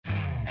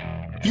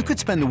You could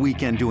spend the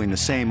weekend doing the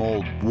same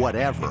old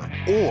whatever,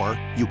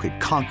 or you could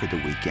conquer the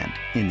weekend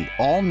in the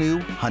all-new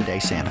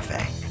Hyundai Santa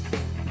Fe.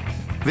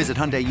 Visit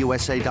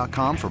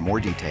HyundaiUSA.com for more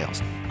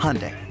details.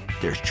 Hyundai,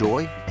 there's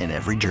joy in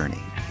every journey.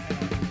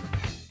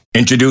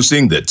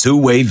 Introducing the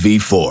two-way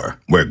V4,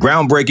 where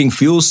groundbreaking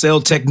fuel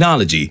cell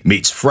technology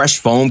meets fresh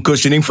foam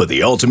cushioning for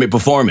the ultimate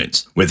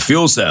performance. With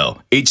fuel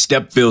cell, each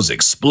step feels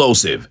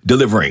explosive,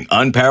 delivering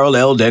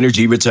unparalleled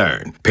energy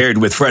return. Paired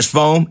with fresh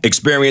foam,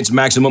 experience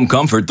maximum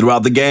comfort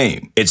throughout the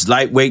game. Its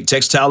lightweight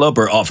textile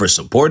upper offers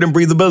support and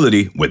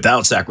breathability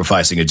without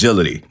sacrificing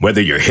agility.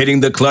 Whether you're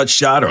hitting the clutch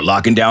shot or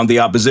locking down the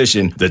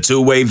opposition, the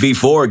two-way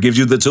V4 gives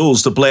you the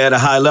tools to play at a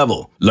high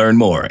level. Learn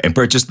more and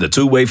purchase the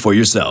two-way for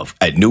yourself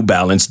at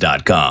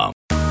newbalance.com.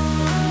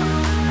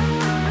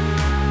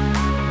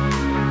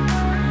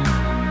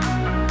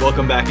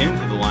 Welcome back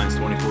into the Lions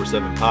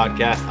 24/7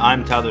 podcast.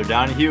 I'm Tyler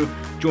Donahue,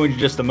 joined in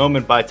just a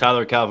moment by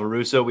Tyler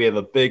Calvaruso. We have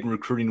a big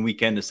recruiting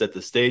weekend to set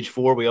the stage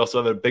for. We also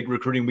have a big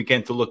recruiting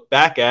weekend to look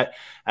back at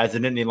as the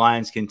Nittany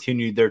Lions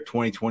continued their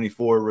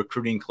 2024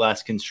 recruiting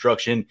class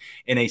construction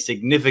in a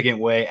significant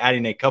way,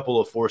 adding a couple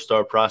of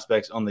four-star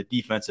prospects on the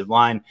defensive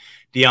line.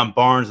 Deion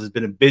Barnes has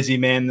been a busy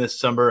man this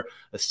summer,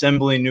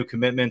 assembling new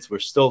commitments. We're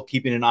still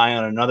keeping an eye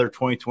on another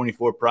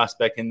 2024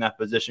 prospect in that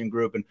position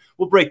group, and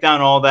we'll break down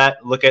all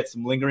that, look at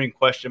some lingering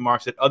question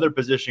marks at other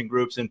position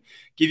groups, and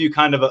give you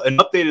kind of an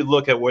updated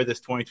look at where this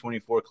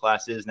 2024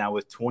 class is now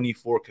with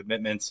 24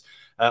 commitments.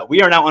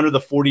 We are now under the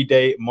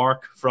 40-day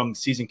mark from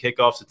season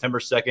kickoff, September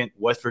 2nd.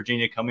 West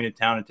Virginia coming to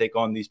town and take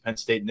on these Penn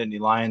State Nittany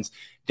Lions.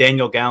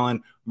 Daniel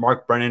Gallen,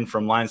 Mark Brennan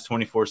from Lions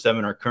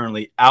 24/7 are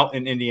currently out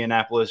in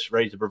Indianapolis,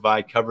 ready to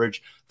provide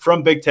coverage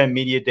from Big Ten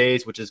Media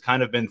Days, which has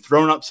kind of been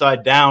thrown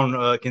upside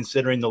down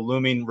considering the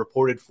looming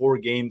reported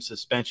 4-game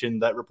suspension.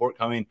 That report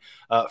coming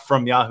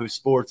from Yahoo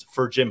Sports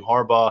for Jim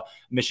Harbaugh,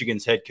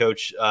 Michigan's head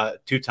coach,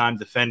 two-time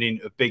defending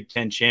Big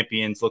Ten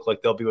champions. Look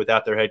like they'll be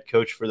without their head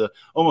coach for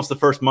almost the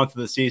first month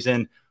of the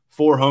season.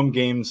 4 home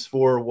games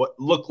for what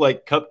look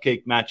like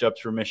cupcake matchups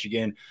for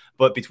Michigan.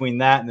 But between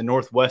that and the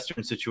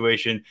Northwestern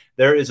situation,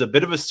 there is a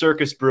bit of a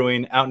circus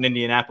brewing out in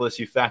Indianapolis.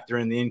 You factor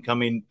in the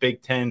incoming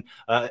Big Ten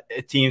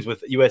teams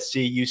with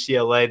USC,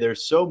 UCLA.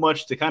 There's so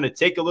much to kind of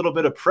take a little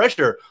bit of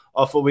pressure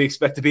off what we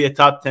expect to be a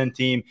top 10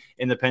 team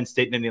in the Penn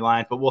State Nittany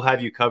Lions. But we'll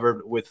have you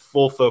covered with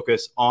full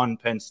focus on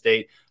Penn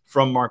State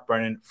from Mark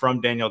Brennan,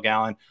 from Daniel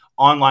Gallen,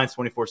 on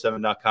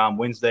Lions247.com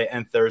Wednesday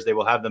and Thursday.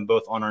 We'll have them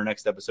both on our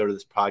next episode of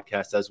this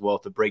podcast as well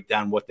to break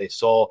down what they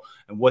saw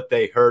and what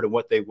they heard and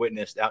what they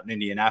witnessed out in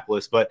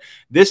Indianapolis. But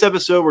this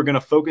episode, we're going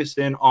to focus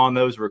in on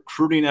those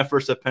recruiting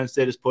efforts that Penn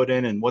State has put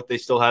in and what they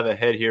still have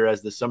ahead here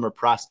as the summer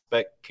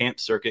prospect camp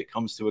circuit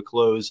comes to a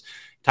close.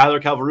 Tyler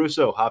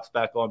Calvaruso hops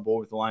back on board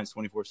with the Lions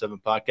 24/7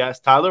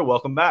 podcast. Tyler,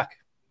 welcome back.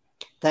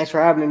 Thanks for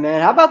having me,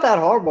 man. How about that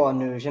Harbaugh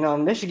news?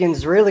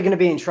 Michigan's really going to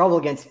be in trouble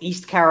against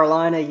East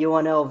Carolina,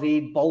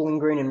 UNLV, Bowling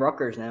Green, and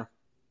Rutgers now.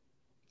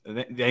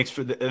 Thanks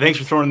for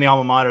throwing in the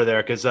alma mater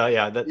there, because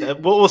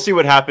we'll see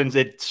what happens.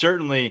 It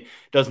certainly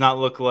does not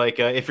look like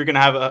if you're going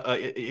to have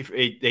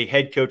a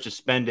head coach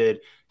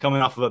suspended coming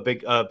off of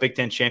a Big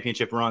Ten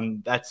championship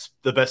run, that's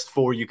the best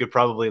 4 you could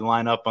probably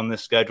line up on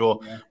this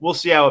schedule. Yeah. We'll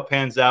see how it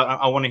pans out.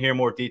 I want to hear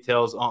more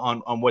details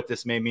on what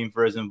this may mean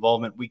for his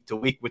involvement week to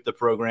week with the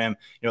program,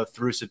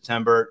 through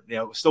September.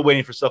 Still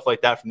waiting for stuff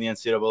like that from the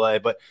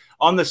NCAA. But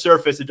on the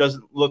surface, it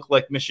doesn't look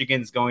like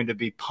Michigan's going to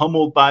be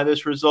pummeled by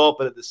this result.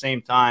 But at the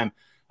same time,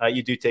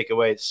 you do take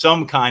away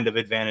some kind of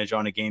advantage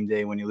on a game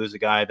day when you lose a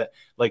guy that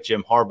like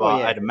Jim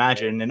Harbaugh, I'd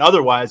imagine. And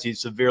otherwise, he's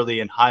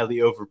severely and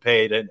highly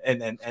overpaid.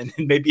 And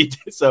maybe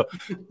so.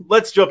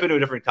 Let's jump into a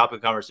different topic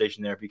of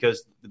conversation there,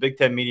 because the Big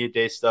Ten Media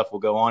Day stuff will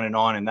go on,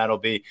 and that'll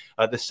be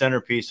the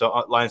centerpiece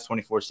of Lions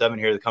 24/7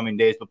 here the coming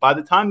days. But by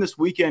the time this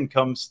weekend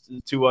comes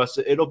to us,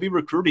 it'll be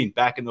recruiting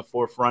back in the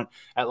forefront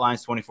at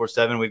Lions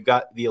 24/7. We've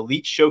got the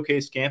Elite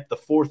Showcase Camp, the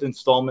 4th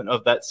installment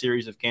of that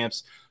series of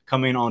camps,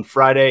 coming on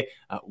Friday.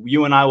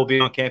 You and I will be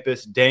on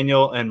campus.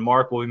 Daniel and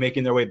Mark will be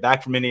making their way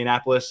back from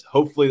Indianapolis.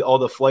 Hopefully all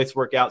the flights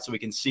work out so we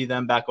can see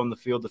them back on the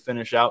field to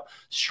finish out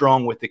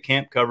strong with the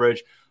camp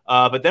coverage.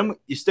 But then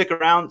you stick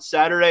around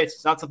Saturday.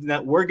 It's not something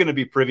that we're going to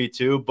be privy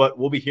to, but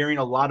we'll be hearing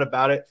a lot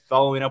about it,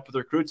 following up with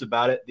recruits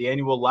about it. The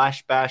annual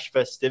Lash Bash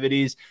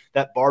festivities,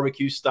 that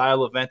barbecue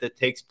style event that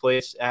takes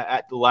place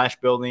at the Lash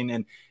building.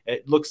 And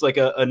it looks like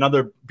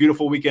another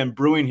beautiful weekend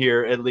brewing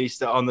here, at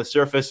least on the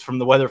surface from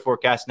the weather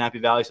forecast in Happy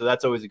Valley. So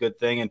that's always a good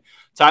thing. And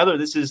Tyler,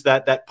 this is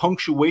that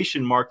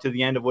punctuation mark to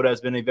the end of what has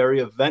been a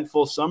very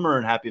eventful summer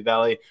in Happy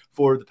Valley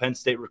for the Penn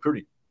State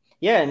recruiting.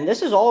 Yeah, and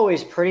this is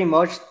always pretty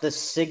much the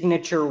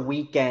signature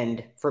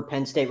weekend for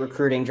Penn State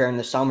recruiting during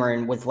the summer,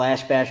 and with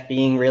Lash Bash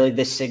being really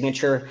the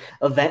signature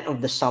event of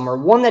the summer,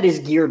 one that is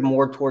geared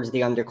more towards the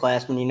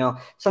underclassmen.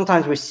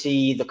 Sometimes we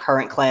see the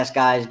current class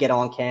guys get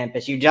on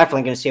campus. You're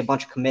definitely going to see a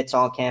bunch of commits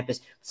on campus.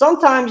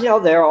 Sometimes,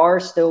 there are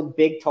still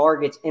big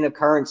targets in a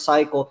current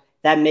cycle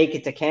that make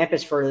it to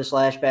campus for this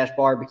Lash Bash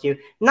barbecue.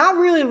 Not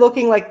really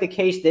looking like the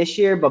case this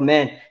year, but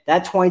man,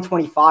 that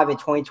 2025 and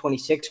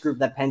 2026 group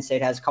that Penn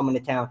State has coming to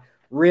town,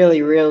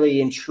 really, really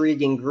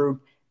intriguing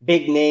group.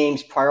 big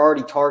names,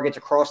 priority targets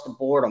across the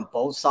board on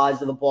both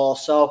sides of the ball.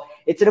 So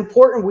it's an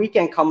important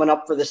weekend coming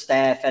up for the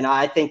staff, and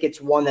I think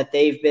it's one that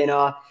they've been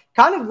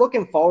kind of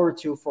looking forward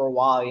to for a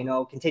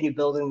while, continue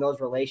building those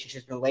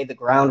relationships and lay the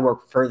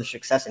groundwork for further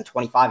success in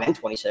 25 and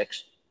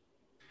 26.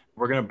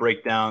 We're going to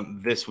break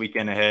down this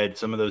weekend ahead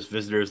some of those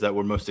visitors that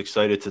we're most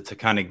excited to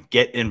kind of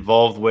get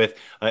involved with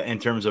in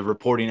terms of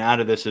reporting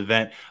out of this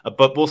event.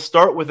 But we'll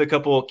start with a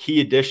couple of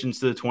key additions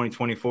to the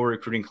 2024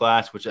 recruiting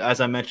class, which, as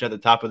I mentioned at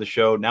the top of the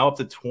show, now up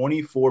to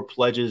 24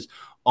 pledges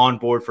on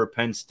board for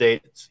Penn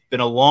State. It's been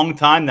a long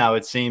time now,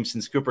 it seems,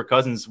 since Cooper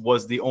Cousins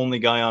was the only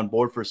guy on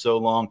board for so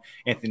long.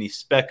 Anthony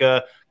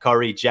Specca,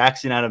 Kari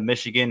Jackson out of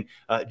Michigan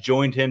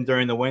joined him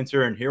during the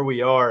winter. And here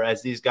we are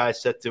as these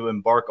guys set to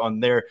embark on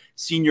their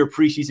senior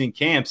preseason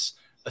camps,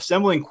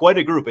 assembling quite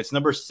a group. It's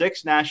number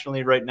 6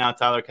 nationally right now,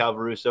 Tyler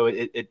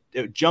Calvaruso.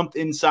 It jumped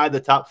inside the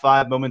top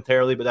 5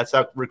 momentarily, but that's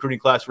how recruiting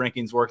class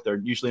rankings work. They're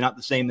usually not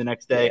the same the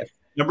next day. Yeah.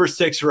 Number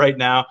 6 right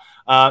now.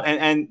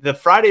 And the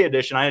Friday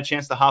edition, I had a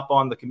chance to hop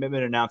on the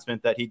commitment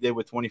announcement that he did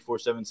with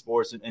 24/7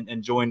 Sports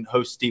and join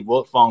host Steve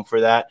Wiltfong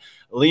for that.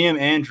 Liam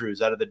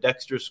Andrews out of the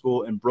Dexter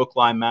School in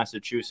Brookline,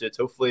 Massachusetts.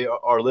 Hopefully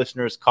our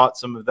listeners caught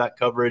some of that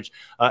coverage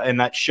and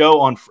that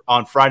show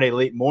on Friday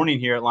late morning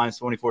here at Lions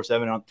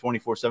 24/7 on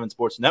 24/7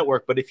 Sports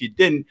Network. But if you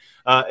didn't,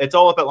 it's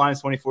all up at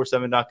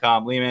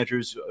Lions247.com. Liam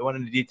Andrews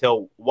wanted to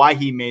detail why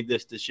he made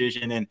this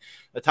decision. And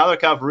Tyler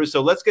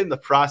Calvaruso, let's get in the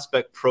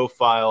prospect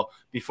profile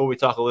before we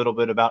talk a little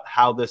bit about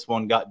how this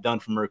one got done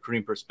from a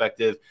recruiting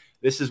perspective.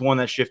 This is one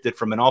that shifted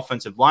from an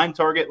offensive line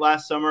target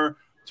last summer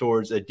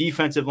towards a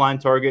defensive line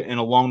target, and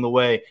along the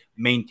way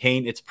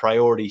maintain its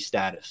priority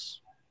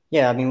status.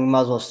 Yeah, I mean, we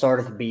might as well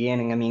start at the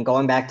beginning. I mean,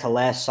 going back to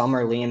last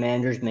summer, Liam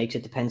Andrews makes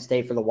it to Penn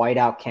State for the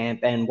whiteout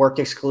camp and worked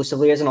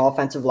exclusively as an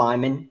offensive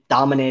lineman,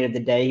 dominated the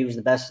day. He was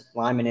the best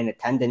lineman in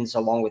attendance,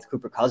 along with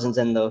Cooper Cousins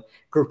and the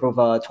group of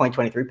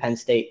 2023 Penn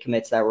State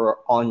commits that were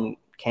on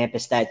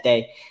campus that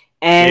day.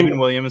 And David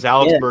Williams,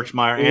 Alex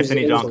Birchmeyer,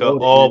 Anthony Donka,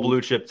 all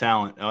blue chip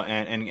talent,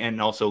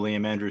 and also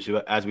Liam Andrews, who,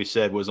 as we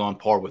said, was on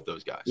par with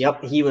those guys.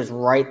 Yep, he was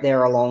right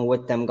there along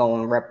with them,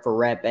 going rep for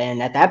rep.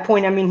 And at that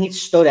point, I mean, he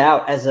stood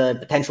out as a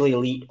potentially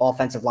elite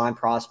offensive line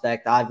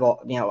prospect.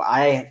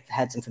 I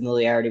had some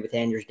familiarity with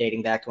Andrews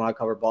dating back to when I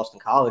covered Boston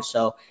College.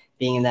 So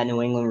being in that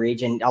New England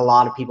region, a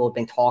lot of people have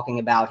been talking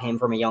about him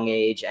from a young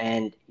age.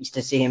 And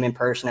to see him in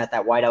person at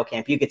that whiteout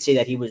camp, you could see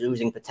that he was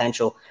oozing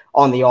potential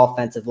on the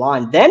offensive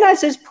line. Then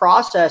as his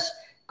process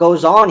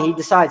goes on, he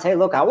decides, hey,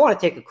 look, I want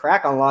to take a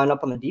crack on line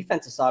up on the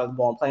defensive side of the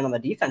ball and playing on the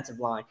defensive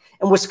line.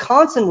 And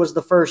Wisconsin was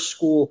the first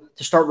school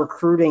to start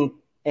recruiting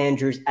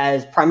Andrews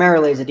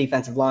primarily as a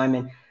defensive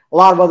lineman. A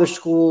lot of other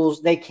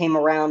schools, they came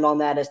around on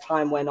that as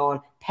time went on.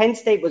 Penn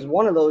State was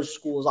one of those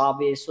schools,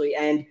 obviously.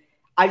 And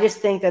I just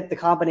think that the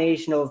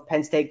combination of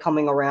Penn State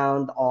coming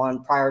around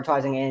on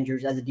prioritizing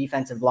Andrews as a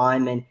defensive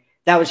lineman,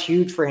 that was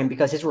huge for him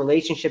because his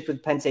relationship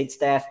with Penn State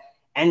staff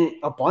and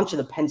a bunch of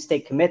the Penn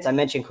State commits, I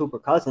mentioned Cooper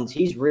Cousins,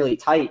 he's really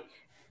tight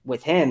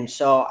with him.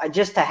 So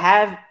just to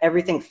have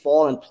everything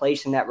fall in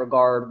place in that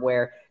regard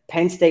where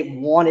Penn State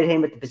wanted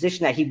him at the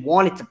position that he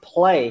wanted to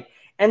play,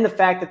 and the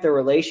fact that their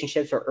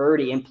relationships are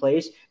already in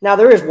place. Now,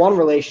 there is one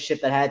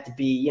relationship that had to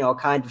be,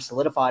 kind of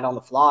solidified on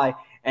the fly,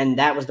 and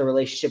that was the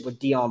relationship with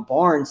Deion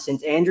Barnes,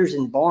 since Andrews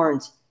and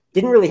Barnes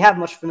didn't really have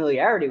much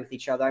familiarity with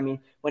each other. I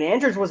mean, when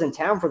Andrews was in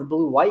town for the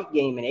blue-white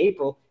game in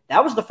April,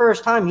 that was the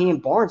first time he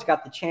and Barnes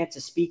got the chance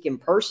to speak in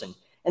person.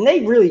 And they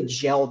really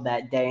gelled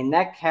that day, and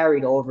that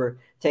carried over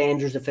to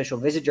Andrews' official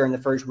visit during the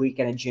first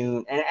weekend of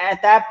June. And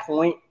at that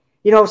point,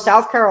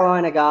 South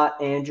Carolina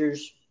got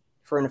Andrews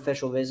for an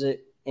official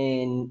visit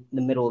in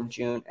the middle of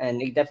June, and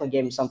it definitely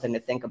gave him something to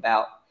think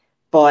about.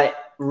 But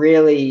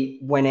really,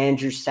 when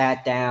Andrews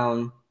sat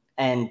down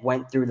and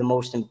went through the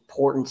most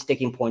important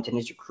sticking points in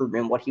his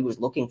recruitment, what he was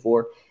looking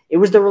for, it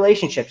was the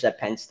relationships at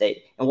Penn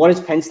State. And what is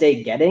Penn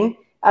State getting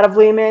out of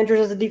Liam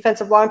Andrews as a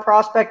defensive line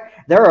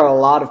prospect? There are a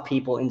lot of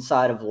people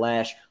inside of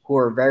Lash who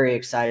are very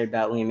excited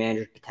about Liam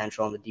Andrews'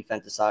 potential on the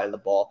defensive side of the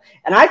ball.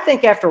 And I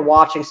think after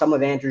watching some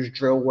of Andrews'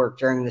 drill work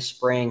during the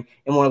spring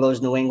in one of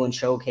those New England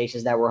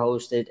showcases that were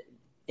hosted,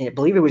 I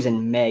believe it was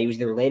in May. It was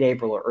either late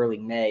April or early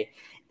May.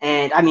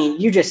 And, I mean,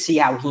 you just see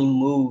how he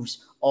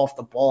moves off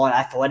the ball and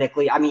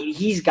athletically. I mean,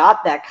 he's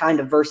got that kind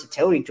of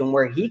versatility to him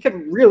where he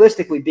could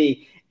realistically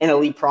be an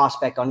elite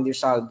prospect on either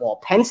side of the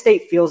ball. Penn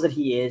State feels that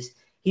he is.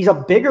 He's a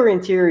bigger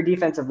interior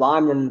defensive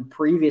lineman than the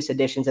previous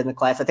additions in the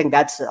class. I think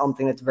that's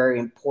something that's very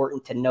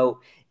important to note,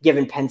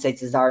 given Penn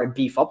State's desire to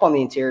beef up on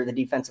the interior of the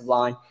defensive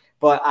line.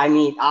 But, I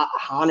mean,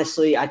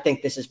 honestly, I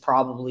think this is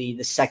probably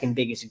the second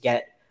biggest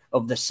get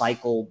of the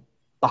cycle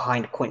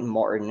behind Quentin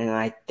Martin. And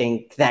I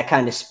think that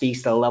kind of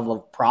speaks to the level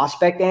of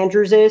prospect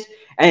Andrews is.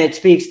 And it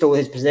speaks to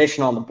his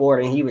position on the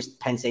board. And he was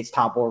Penn State's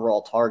top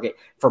overall target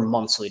for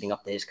months leading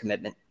up to his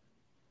commitment.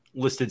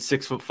 Listed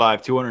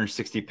 6'5",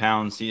 260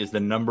 pounds. He is the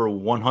number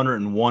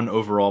 101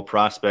 overall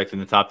prospect in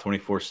the top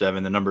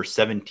 24/7, the number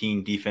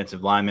 17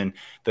 defensive lineman.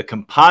 The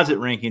composite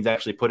rankings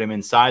actually put him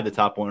inside the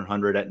top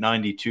 100 at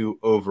 92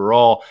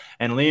 overall.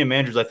 And Liam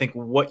Andrews, I think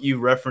what you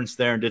referenced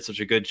there and did such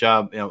a good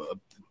job,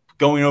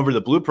 going over the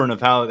blueprint of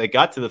how they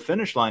got to the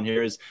finish line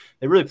here is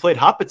they really played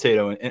hot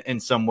potato in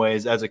some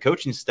ways as a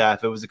coaching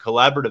staff. It was a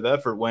collaborative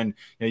effort when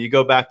you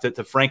go back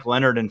to Frank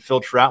Leonard and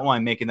Phil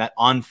Troutwine making that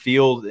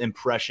on-field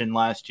impression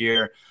last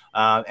year.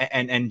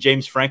 And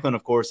James Franklin,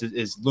 of course,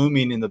 is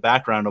looming in the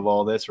background of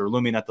all this, or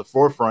looming at the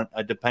forefront,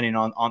 depending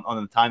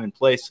on the time and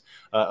place,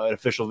 an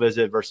official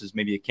visit versus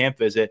maybe a camp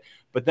visit.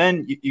 But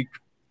then you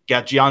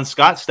got John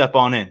Scott step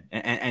on in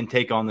and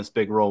take on this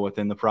big role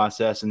within the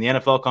process. And the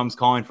NFL comes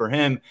calling for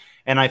him.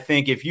 And I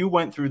think if you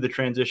went through the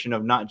transition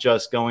of not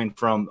just going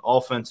from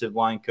offensive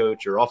line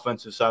coach or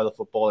offensive side of the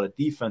football to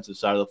defensive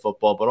side of the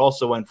football, but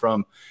also went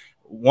from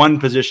one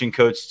position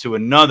coach to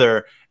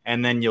another,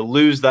 and then you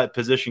lose that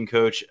position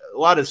coach, a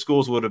lot of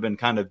schools would have been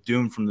kind of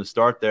doomed from the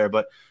start there.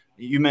 But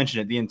you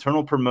mentioned it, the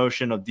internal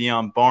promotion of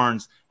Deion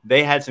Barnes,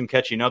 they had some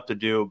catching up to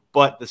do,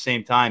 but at the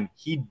same time,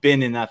 he'd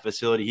been in that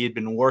facility. He had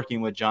been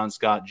working with John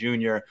Scott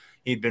Jr.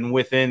 He'd been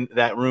within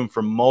that room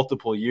for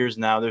multiple years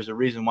now. There's a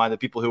reason why the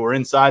people who were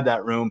inside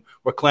that room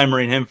were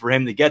clamoring for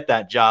him to get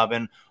that job.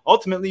 And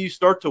ultimately, you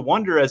start to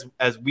wonder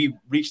as we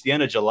reach the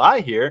end of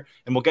July here,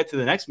 and we'll get to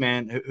the next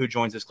man who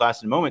joins this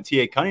class in a moment,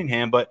 T.A.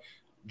 Cunningham, but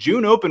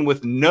June opened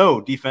with no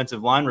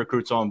defensive line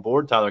recruits on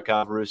board, Tyler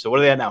Calvaru. So what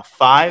are they at now?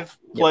 5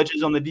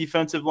 pledges on the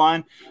defensive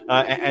line,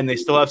 and they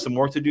still have some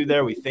work to do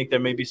there. We think there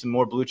may be some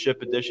more blue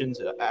chip additions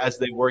as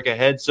they work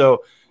ahead.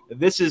 So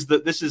this is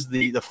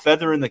the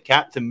feather in the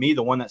cap to me,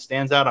 the one that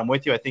stands out. I'm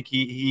with you. I think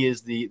he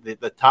is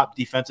the top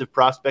defensive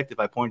prospect if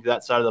I point to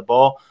that side of the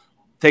ball.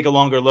 Take a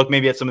longer look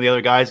maybe at some of the other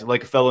guys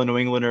like a fellow New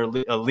Englander,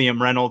 Luke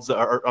Reynolds,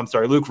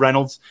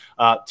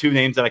 2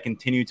 names that I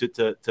continue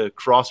to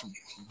cross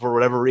for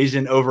whatever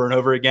reason over and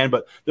over again.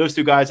 But those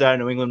 2 guys out of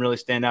New England really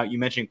stand out. You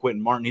mentioned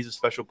Quentin Martin. He's a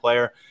special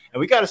player. And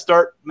we got to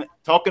start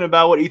talking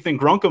about what Ethan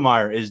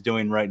Grunkemeyer is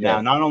doing right now,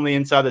 not only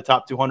inside the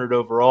top 200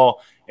 overall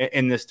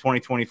in this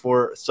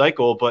 2024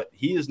 cycle, but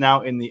he is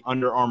now in the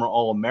Under Armour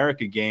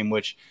All-America game,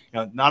 which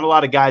not a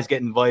lot of guys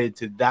get invited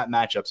to that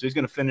matchup. So he's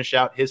going to finish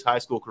out his high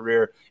school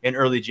career in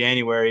early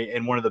January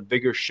in one of the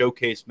bigger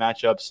showcase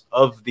matchups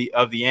of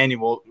the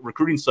annual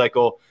recruiting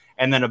cycle.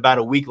 And then about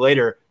a week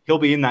later, he'll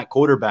be in that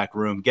quarterback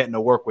room getting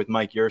to work with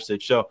Mike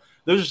Yursich. So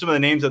those are some of the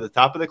names at the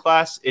top of the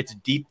class. It's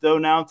deep, though,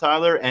 now,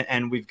 Tyler,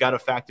 and we've got to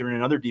factor in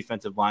another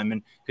defensive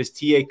lineman because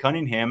T.A.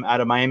 Cunningham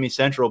out of Miami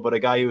Central, but a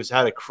guy who's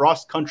had a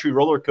cross-country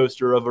roller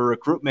coaster of a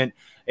recruitment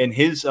in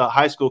his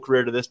high school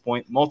career to this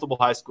point, multiple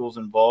high schools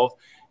involved.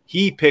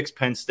 He picks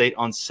Penn State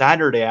on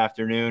Saturday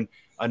afternoon,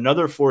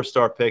 another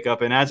 4-star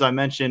pickup. And as I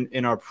mentioned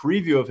in our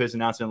preview of his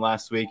announcement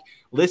last week,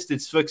 listed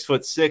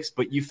 6'6",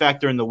 but you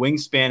factor in the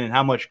wingspan and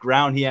how much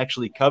ground he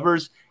actually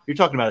covers. You're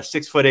talking about a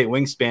 6'8"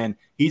 wingspan.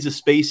 He's a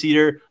space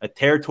eater, a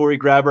territory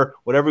grabber,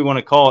 whatever you want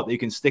to call it, that you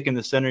can stick in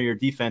the center of your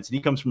defense. And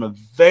he comes from a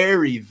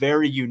very,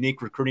 very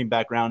unique recruiting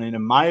background. And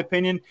in my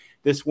opinion,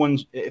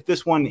 if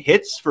this one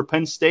hits for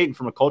Penn State and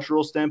from a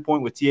cultural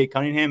standpoint with T.A.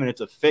 Cunningham and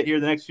it's a fit here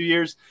the next few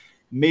years,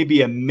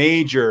 maybe a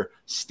major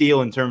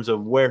steal in terms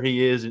of where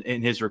he is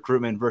in his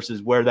recruitment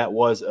versus where that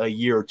was a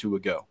year or 2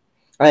 ago.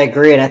 I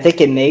agree, and I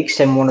think it makes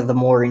him one of the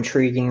more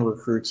intriguing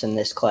recruits in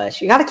this class.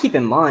 You got to keep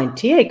in mind,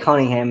 T.A.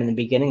 Cunningham in the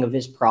beginning of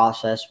his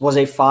process was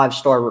a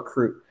 5-star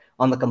recruit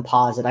on the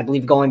composite. I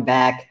believe going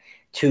back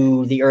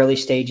to the early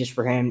stages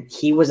for him,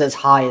 he was as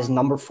high as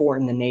number 4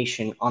 in the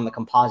nation on the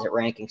composite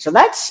ranking. So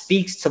that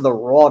speaks to the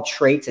raw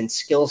traits and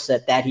skill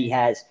set that he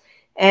has.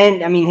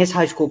 And, I mean, his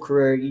high school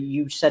career,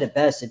 you said it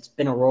best, it's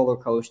been a roller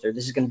coaster.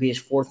 This is going to be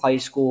his 4th high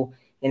school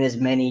in as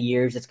many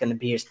years. It's going to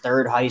be his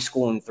 3rd high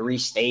school in 3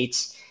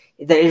 states.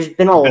 There's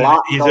been a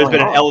lot. There's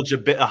been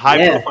a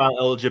high-profile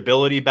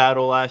eligibility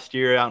battle last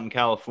year out in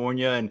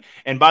California.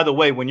 And by the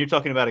way, when you're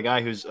talking about a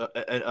guy who's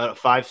a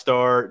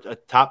 5-star, a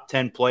top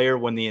 10 player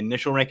when the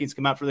initial rankings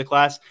come out for the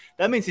class,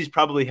 that means he's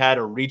probably had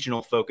a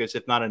regional focus,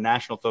 if not a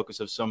national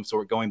focus of some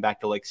sort, going back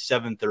to like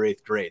 7th or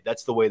 8th grade.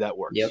 That's the way that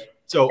works. Yep.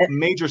 So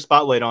major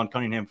spotlight on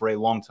Cunningham for a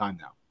long time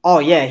now. Oh,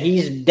 yeah,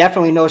 he's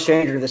definitely no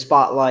stranger to the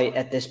spotlight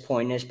at this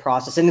point in his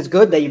process. And it's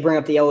good that you bring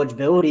up the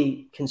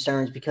eligibility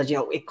concerns because,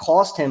 it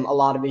cost him a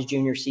lot of his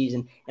junior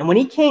season. And when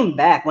he came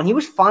back, when he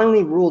was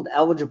finally ruled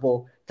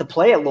eligible to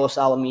play at Los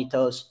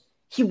Alamitos,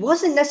 he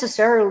wasn't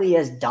necessarily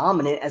as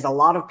dominant as a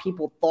lot of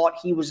people thought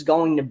he was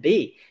going to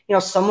be.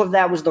 Some of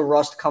that was the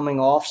rust coming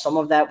off. Some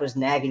of that was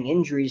nagging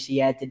injuries he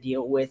had to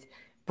deal with.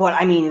 But,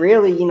 I mean,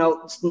 really,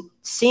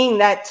 seeing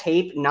that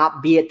tape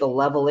not be at the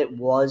level it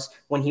was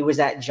when he was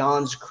at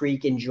Johns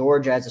Creek in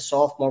Georgia as a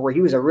sophomore, where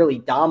he was a really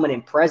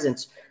dominant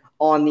presence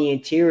on the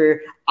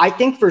interior, I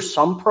think for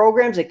some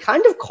programs, it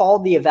kind of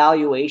called the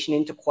evaluation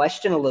into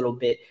question a little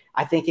bit.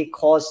 I think it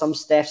caused some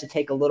staffs to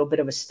take a little bit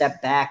of a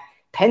step back.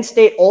 Penn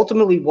State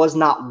ultimately was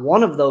not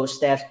one of those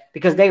staffs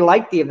because they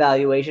liked the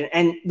evaluation,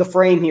 and the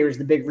frame here is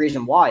the big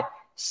reason why.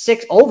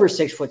 Over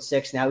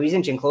 6'6" now. He's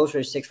inching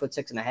closer to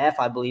 6'6.5",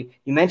 I believe.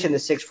 You mentioned the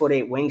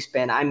 6'8"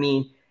 wingspan. I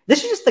mean,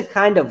 this is just the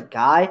kind of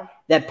guy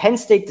that Penn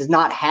State does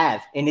not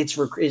have in its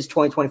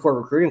 2024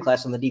 recruiting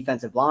class on the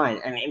defensive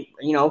line. I mean,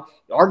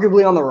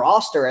 arguably on the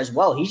roster as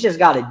well. He's just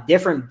got a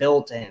different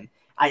build to him.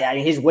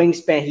 His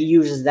wingspan, he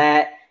uses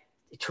that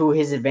to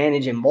his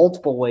advantage in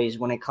multiple ways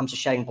when it comes to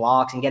shedding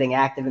blocks and getting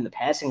active in the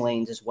passing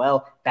lanes as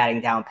well,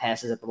 batting down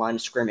passes at the line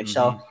of scrimmage.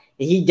 So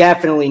he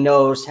definitely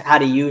knows how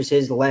to use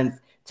his length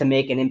to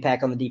make an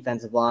impact on the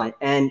defensive line.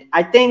 And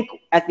I think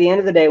at the end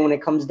of the day, when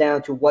it comes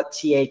down to what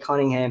T.A.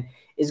 Cunningham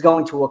is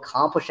going to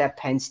accomplish at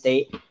Penn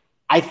State,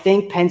 I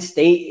think Penn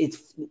State,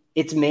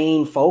 its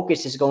main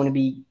focus is going to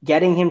be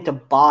getting him to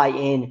buy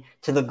in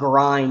to the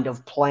grind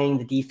of playing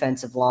the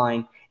defensive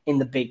line in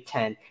the Big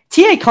Ten.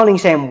 T.A.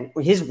 Cunningham,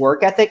 his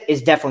work ethic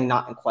is definitely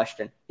not in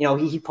question. You know,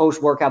 he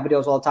posts workout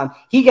videos all the time.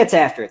 He gets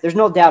after it. There's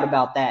no doubt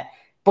about that.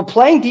 But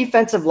playing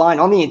defensive line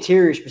on the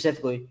interior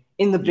specifically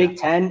in the Big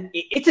Ten,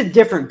 it's a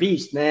different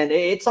beast, man.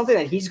 It's something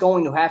that he's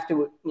going to have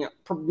to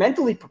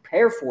mentally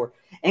prepare for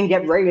and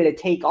get ready to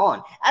take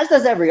on, as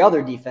does every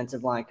other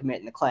defensive line commit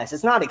in the class.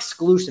 It's not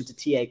exclusive to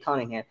T.A.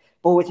 Cunningham.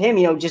 But with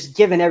him, just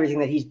given everything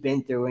that he's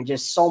been through and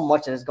just so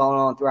much that has gone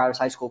on throughout his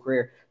high school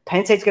career,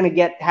 Penn State's going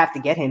to have to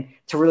get him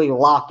to really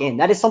lock in.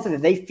 That is something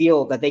that they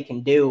feel that they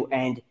can do.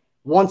 And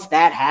once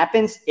that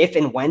happens, if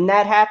and when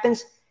that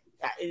happens,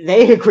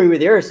 they agree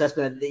with your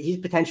assessment that he's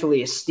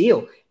potentially a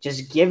steal,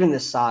 just given the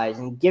size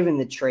and given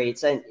the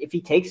traits. And if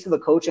he takes to the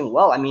coaching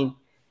well, I mean,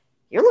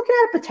 you're looking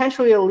at a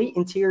potentially elite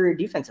interior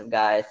defensive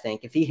guy, I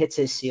think, if he hits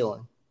his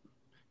ceiling.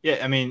 Yeah,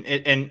 I mean,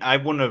 and I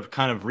want to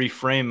kind of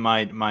reframe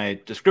my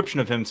description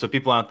of him so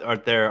people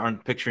out there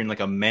aren't picturing like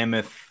a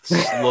mammoth,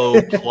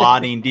 slow,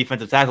 plodding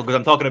defensive tackle, because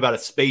I'm talking about a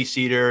space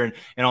eater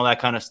and all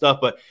that kind of stuff.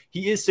 But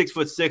he is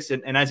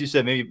 6'6", and as you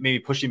said, maybe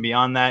pushing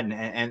beyond that,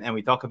 and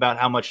we talk about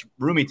how much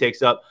room he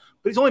takes up.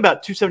 But he's only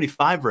about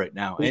 275 right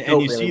now,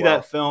 and you see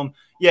that film.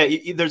 Yeah,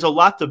 there's a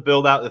lot to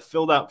build out. The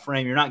filled out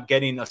frame, you're not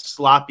getting a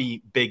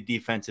sloppy big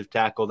defensive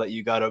tackle that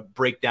you got to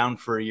break down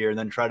for a year and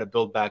then try to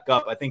build back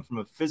up. I think from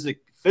a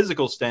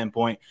physical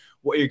standpoint,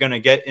 what you're going to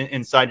get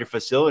inside your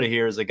facility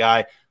here is a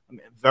guy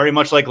very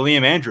much like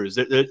Liam Andrews.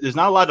 There's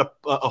not a lot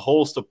of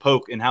holes to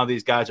poke in how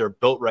these guys are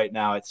built right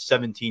now at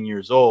 17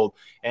 years old.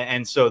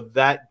 And so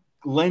that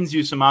lends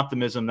you some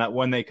optimism that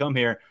when they come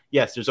here,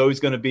 yes, there's always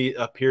going to be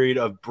a period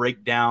of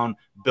breakdown,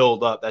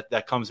 build up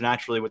that comes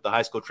naturally with the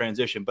high school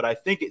transition. But I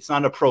think it's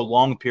not a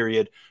prolonged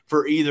period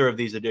for either of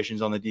these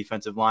additions on the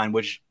defensive line,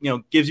 which,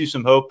 gives you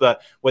some hope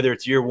that whether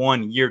it's year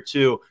one, year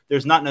two,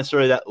 there's not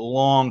necessarily that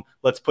long,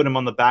 let's put him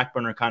on the back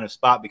burner kind of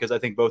spot, because I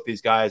think both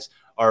these guys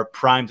are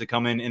primed to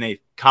come in a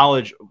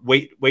college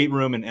weight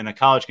room and a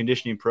college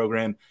conditioning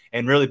program.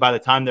 And really by the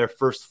time their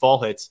first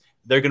fall hits,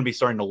 they're going to be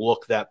starting to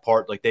look that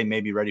part like they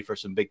may be ready for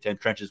some Big Ten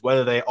trenches.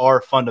 Whether they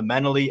are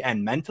fundamentally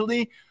and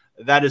mentally,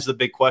 that is the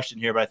big question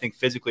here. But I think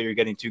physically you're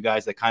getting two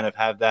guys that kind of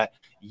have that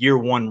year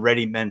one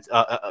ready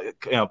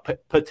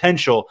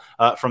potential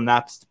from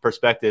that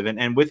perspective.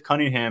 And with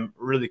Cunningham,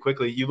 really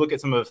quickly, you look at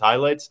some of his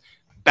highlights,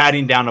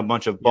 batting down a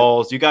bunch of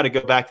balls. You got to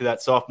go back to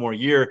that sophomore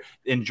year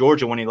in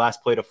Georgia when he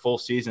last played a full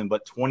season,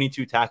 but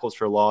 22 tackles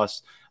for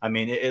loss. I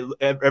mean,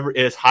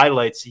 his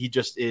highlights, he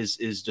just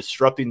is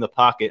disrupting the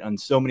pocket on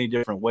so many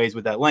different ways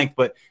with that length.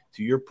 But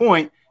to your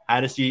point, how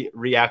does he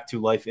react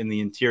to life in the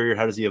interior?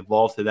 How does he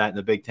evolve to that in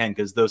the Big Ten?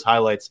 Because those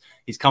highlights,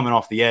 he's coming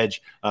off the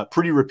edge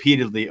pretty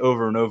repeatedly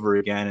over and over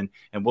again.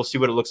 And we'll see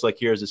what it looks like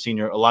here as a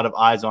senior. A lot of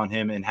eyes on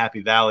him in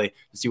Happy Valley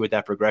to see what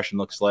that progression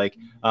looks like.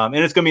 And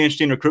it's going to be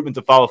interesting recruitment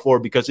to follow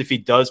forward, because if he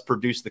does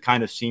produce the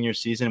kind of senior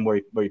season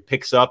where he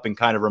picks up and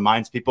kind of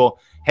reminds people,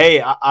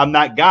 hey, I'm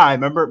that guy.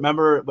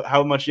 Remember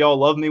how much y'all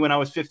loved me when I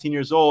was 15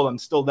 years old. I'm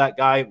still that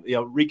guy.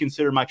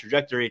 Reconsider my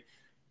trajectory.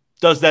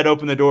 Does that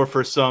open the door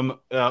for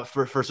some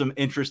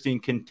interesting,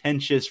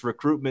 contentious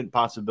recruitment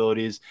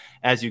possibilities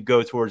as you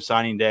go towards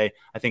signing day?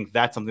 I think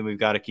that's something we've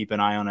got to keep an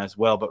eye on as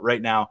well. But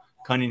right now,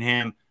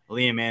 Cunningham,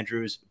 Liam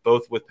Andrews,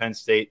 both with Penn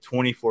State,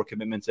 24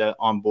 commitments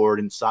on board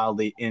and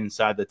solidly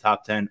inside the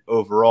top 10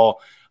 overall.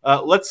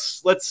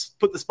 Let's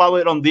put the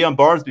spotlight on Deion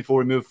Barnes before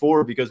we move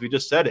forward, because we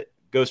just said it.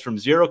 Goes from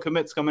 0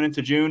 commits coming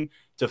into June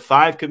to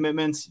 5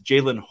 commitments.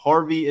 Jalen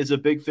Harvey is a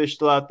big fish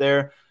still out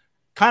there.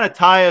 Kind of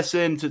tie us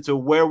into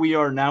where we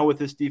are now with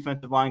this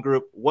defensive line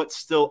group, what's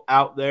still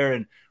out there,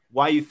 and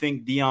why you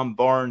think Deion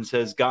Barnes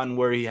has gotten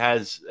where he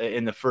has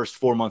in the first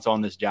 4 months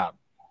on this job.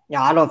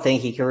 Yeah, I don't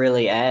think he could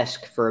really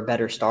ask for a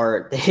better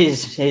start.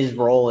 His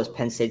role as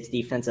Penn State's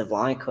defensive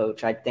line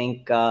coach, I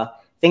think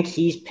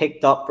he's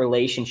picked up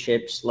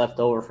relationships left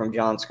over from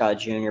John Scott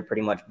Jr.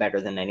 pretty much better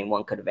than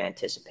anyone could have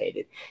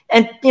anticipated.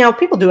 And,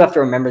 people do have to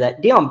remember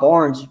that Deion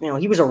Barnes,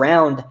 he was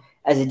around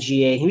as a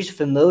GA. He was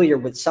familiar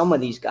with some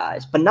of these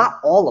guys, but not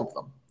all of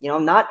them.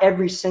 Not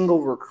every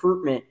single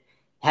recruitment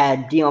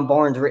had Deion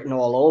Barnes written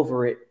all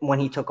over it when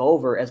he took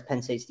over as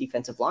Penn State's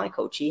defensive line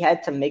coach. He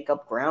had to make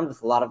up ground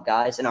with a lot of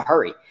guys in a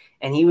hurry,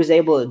 and he was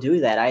able to do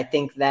that. I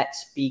think that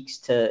speaks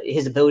to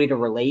his ability to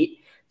relate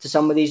to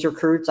some of these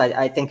recruits.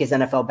 I think his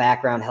NFL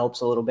background helps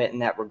a little bit in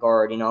that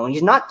regard, and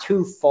he's not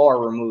too far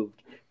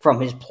removed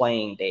from his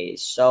playing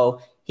days.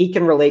 So he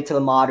can relate to the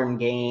modern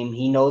game.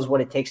 He knows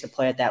what it takes to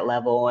play at that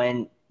level,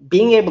 and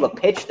being able to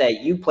pitch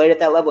that you played at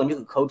that level and you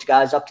can coach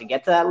guys up to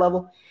get to that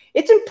level,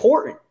 it's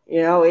important.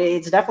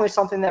 It's definitely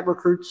something that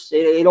recruits,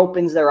 it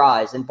opens their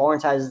eyes, and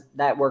Barnes has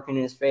that working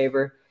in his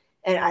favor.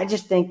 And I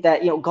just think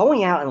that,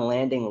 going out and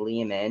landing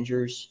Liam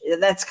Andrews,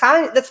 that's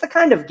the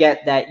kind of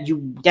get that you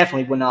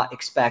definitely would not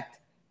expect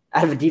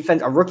out of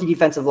a rookie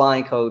defensive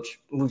line coach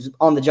who's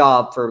on the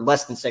job for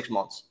less than 6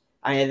 months.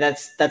 I mean,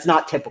 that's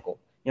not typical.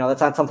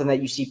 That's not something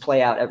that you see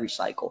play out every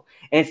cycle.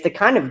 And it's the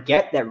kind of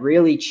get that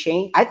really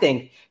changes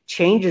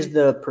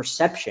the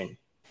perception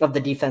of the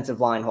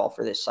defensive line haul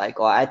for this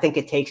cycle. I think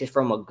it takes it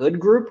from a good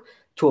group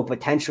to a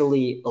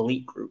potentially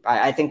elite group.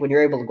 I think when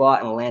you're able to go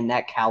out and land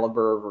that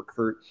caliber of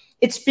recruit,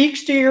 it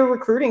speaks to your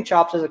recruiting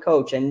chops as a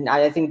coach. And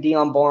I think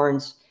Deion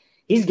Barnes,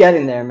 he's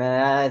getting there,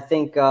 man. I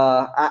think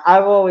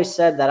I've always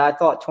said that I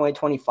thought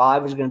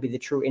 2025 was going to be the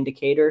true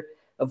indicator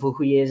of who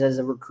he is as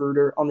a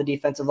recruiter on the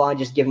defensive line,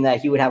 just given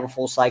that he would have a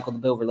full cycle to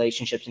build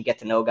relationships and get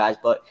to know guys.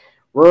 But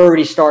we're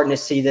already starting to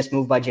see this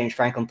move by James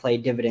Franklin play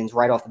dividends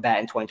right off the bat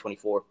in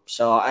 2024.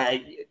 So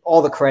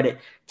all the credit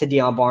to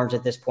Deion Barnes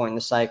at this point in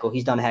the cycle.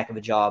 He's done a heck of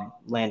a job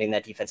landing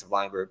that defensive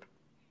line group.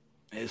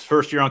 His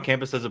first year on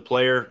campus as a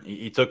player,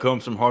 he took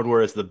home some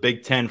hardware as the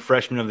Big Ten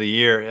Freshman of the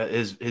Year.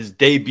 His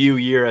debut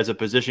year as a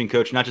position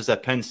coach, not just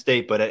at Penn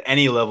State, but at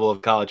any level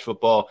of college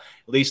football,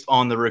 at least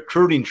on the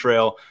recruiting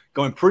trail,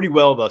 going pretty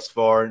well thus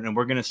far. And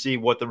we're going to see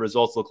what the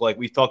results look like.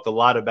 We've talked a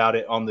lot about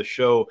it on the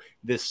show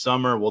this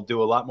summer. We'll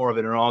do a lot more of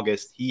it in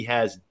August. He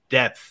has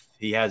depth.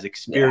 He has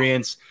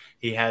experience. Yeah.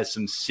 He has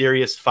some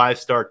serious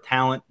 5-star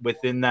talent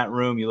within that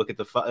room. You look at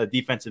the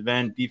defensive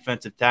end,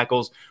 defensive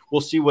tackles.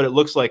 We'll see what it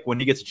looks like when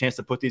he gets a chance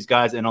to put these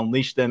guys and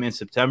unleash them in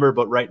September.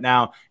 But right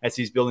now, as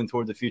he's building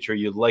toward the future,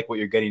 you like what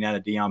you're getting out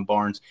of Deion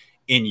Barnes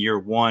in year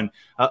one.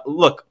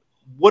 Look,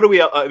 what do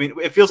we – I mean,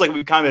 it feels like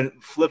we've kind of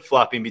been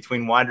flip-flopping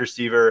between wide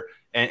receiver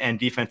and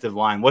defensive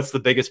line. What's the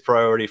biggest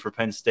priority for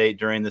Penn State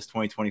during this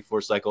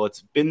 2024 cycle?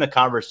 It's been the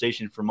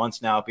conversation for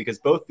months now because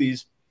both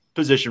these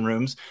position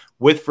rooms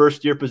with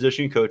first-year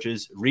position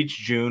coaches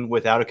reached June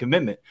without a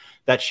commitment.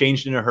 That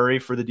changed in a hurry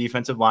for the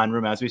defensive line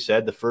room. As we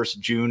said, the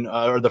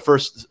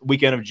first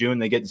weekend of June,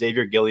 they get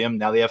Xavier Gilliam.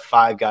 Now they have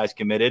 5 guys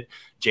committed.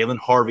 Jalen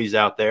Harvey's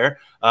out there.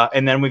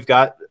 And then we've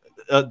got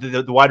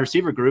the wide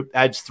receiver group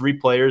adds 3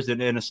 players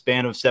in a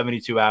span of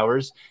 72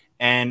 hours.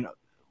 And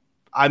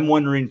I'm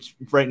wondering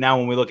right now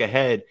when we look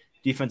ahead,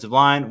 defensive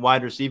line,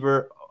 wide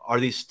receiver, are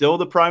these still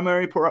the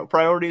primary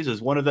priorities?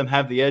 Does one of them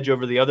have the edge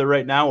over the other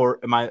right now, or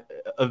am I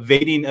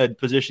evading a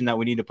position that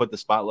we need to put the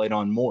spotlight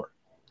on more?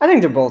 I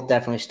think they're both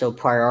definitely still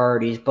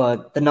priorities,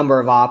 but the number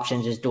of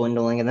options is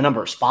dwindling and the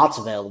number of spots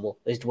available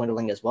is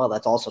dwindling as well.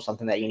 That's also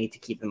something that you need to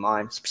keep in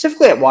mind.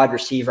 Specifically at wide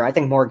receiver, I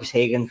think Marcus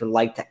Higgins would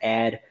like to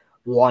add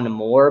one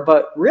more,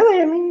 but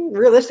really, I mean,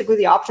 realistically,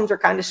 the options are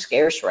kind of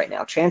scarce right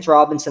now. Chance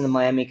Robinson, the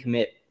Miami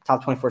commit,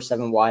 top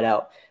 24/7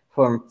 wideout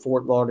from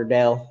Fort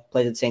Lauderdale,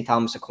 played at St.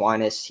 Thomas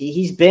Aquinas.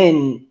 He's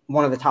been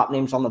one of the top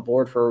names on the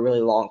board for a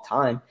really long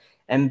time.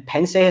 And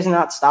Penn State has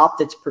not stopped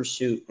its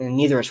pursuit, and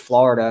neither has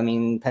Florida. I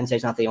mean, Penn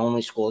State's not the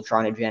only school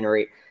trying to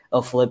generate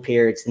a flip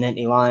here. It's the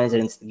Nittany Lions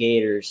and it's the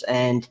Gators.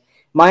 And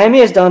Miami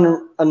has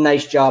done a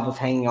nice job of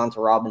hanging on to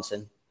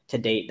Robinson to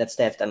date. That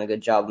staff's done a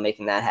good job of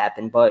making that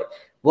happen. But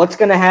what's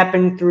going to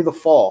happen through the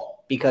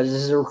fall? Because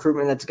this is a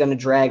recruitment that's going to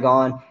drag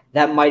on.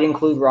 That might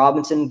include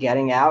Robinson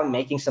getting out and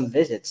making some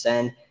visits.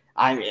 And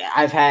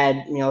I've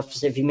had,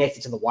 if he makes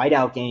it to the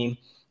whiteout game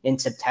in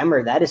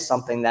September, that is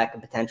something that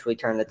could potentially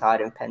turn the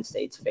tide in Penn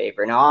State's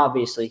favor. Now,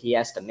 obviously, he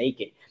has to make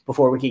it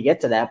before we could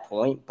get to that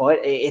point, but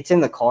it's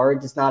in the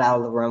cards. It's not out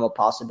of the realm of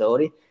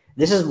possibility.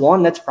 This is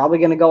one that's probably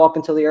going to go up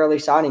until the early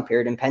signing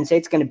period, and Penn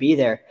State's going to be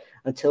there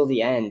until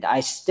the end. I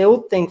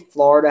still think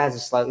Florida has a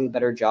slightly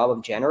better job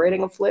of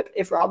generating a flip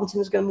if Robinson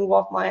is going to move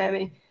off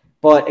Miami.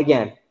 But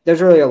again,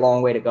 there's really a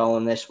long way to go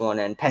in this one,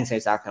 and Penn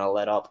State's not going to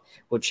let up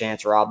with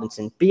Chance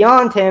Robinson.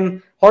 Beyond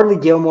him, Hartley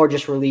Gilmore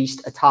just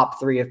released a top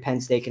 3 of Penn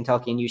State,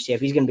 Kentucky, and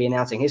UCF. He's going to be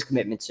announcing his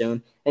commitment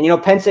soon.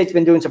 And, Penn State's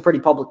been doing some pretty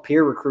public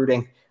peer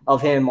recruiting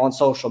of him on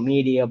social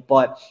media,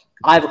 but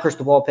I have a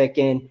crystal ball pick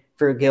in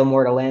for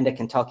Gilmore to land at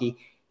Kentucky.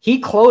 He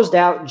closed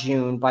out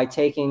June by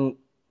taking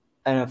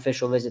an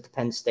official visit to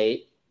Penn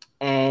State,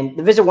 and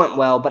the visit went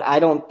well, but I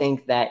don't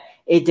think that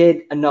it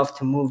did enough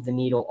to move the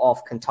needle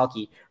off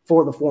Kentucky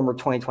for the former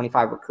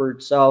 2025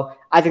 recruit. So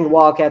I think the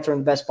Wildcats are in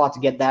the best spot to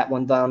get that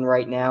one done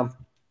right now.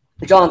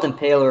 Jonathan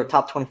Paylor, a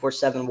top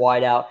 24/7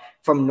 wideout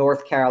from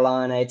North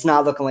Carolina. It's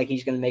not looking like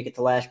he's going to make it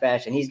to Last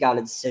Bash, and he's got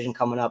a decision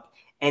coming up.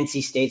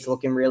 NC State's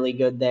looking really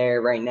good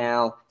there right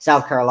now.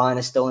 South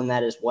Carolina's still in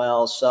that as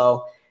well.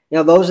 So,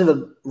 those are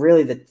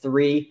the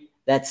 3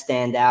 that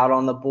stand out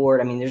on the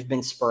board. I mean, there's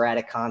been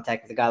sporadic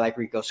contact with a guy like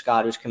Rico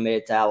Scott, who's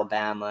committed to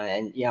Alabama,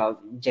 and,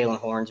 Jalen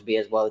Hornsby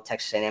as well, the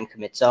Texas A&M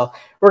commit. So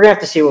we're going to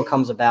have to see what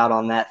comes about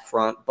on that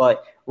front.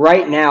 But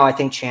right now, I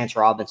think Chance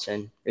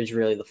Robinson is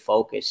really the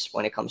focus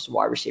when it comes to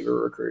wide receiver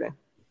recruiting.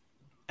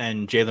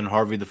 And Jalen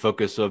Harvey, the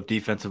focus of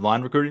defensive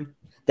line recruiting?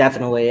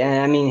 Definitely.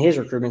 And I mean, his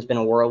recruitment's been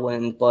a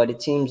whirlwind, but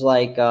it seems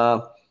like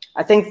I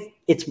think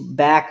it's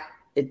back.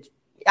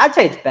 I'd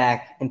say it's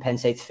back in Penn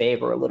State's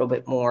favor a little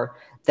bit more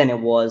than it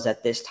was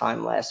at this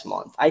time last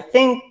month. I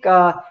think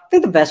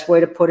the best way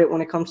to put it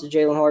when it comes to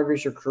Jalen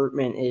Harvey's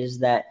recruitment is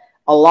that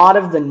a lot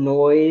of the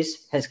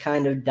noise has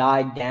kind of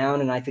died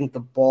down, and I think the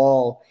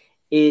ball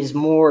is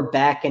more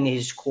back in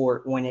his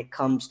court when it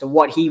comes to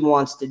what he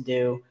wants to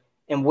do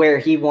and where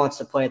he wants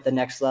to play at the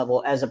next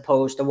level, as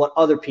opposed to what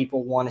other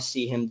people want to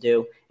see him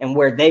do and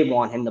where they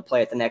want him to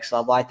play at the next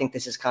level. I think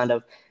this is kind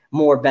of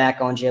more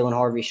back on Jalen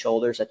Harvey's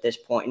shoulders at this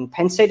point. And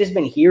Penn State has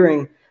been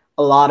hearing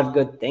a lot of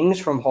good things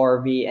from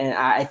Harvey. And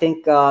I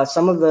think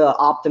some of the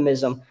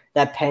optimism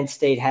that Penn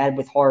State had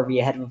with Harvey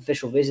ahead of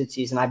official visit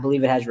season, I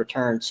believe it has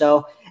returned.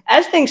 So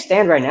as things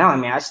stand right now, I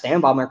mean, I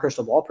stand by my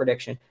crystal ball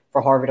prediction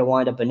for Harvey to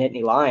wind up a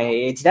Nittany Lion.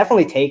 It's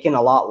definitely taken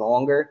a lot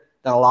longer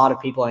than a lot of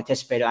people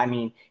anticipated. I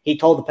mean, he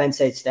told the Penn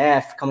State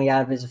staff coming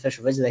out of his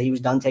official visit that he was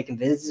done taking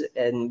visits.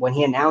 And when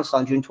he announced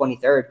on June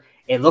 23rd,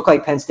 it looked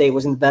like Penn State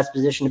was in the best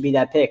position to be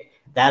that pick.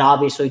 That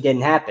obviously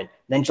didn't happen.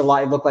 Then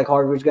July, it looked like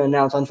Harvey was going to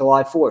announce on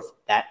July 4th.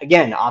 That,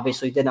 again,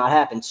 obviously did not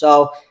happen.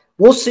 So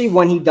we'll see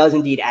when he does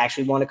indeed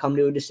actually want to come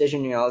to a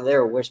decision. You know,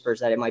 there are whispers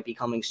that it might be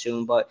coming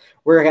soon, but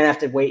we're going to have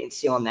to wait and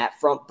see on that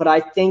front. But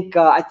I think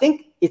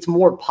it's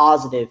more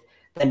positive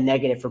than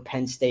negative for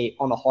Penn State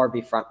on the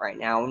Harvey front right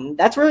now. And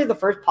that's really the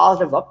first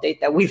positive update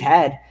that we've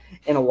had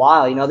in a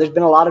while. You know, there's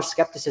been a lot of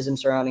skepticism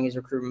surrounding his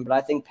recruitment, but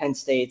I think Penn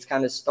State's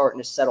kind of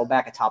starting to settle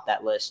back atop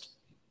that list.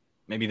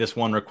 Maybe this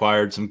one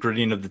required some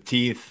gritting of the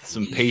teeth,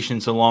 some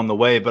patience along the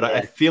way, but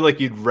I feel like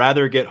you'd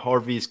rather get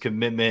Harvey's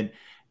commitment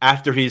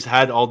after he's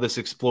had all this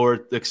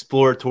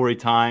exploratory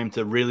time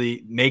to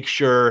really make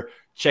sure,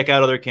 check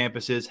out other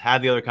campuses,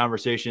 have the other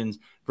conversations,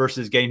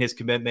 versus getting his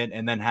commitment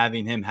and then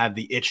having him have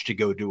the itch to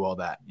go do all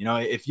that. You know,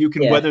 if you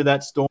can weather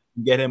that storm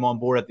and get him on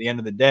board at the end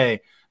of the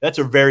day, that's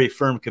a very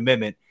firm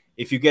commitment.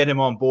 If you get him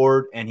on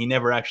board and he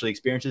never actually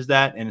experiences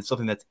that, and it's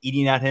something that's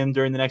eating at him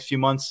during the next few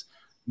months,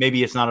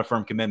 maybe it's not a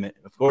firm commitment.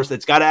 Of course,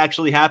 it's got to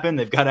actually happen.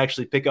 They've got to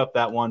actually pick up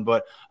that one,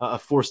 but a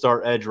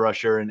 4-star edge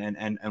rusher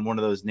and one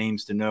of those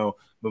names to know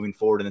moving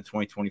forward in the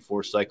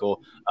 2024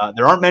 cycle.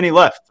 There aren't many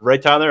left,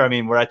 right, Tyler? I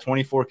mean, we're at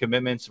 24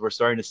 commitments. We're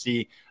starting to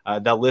see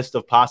that list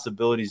of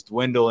possibilities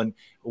dwindle. And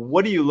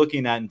what are you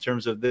looking at in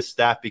terms of this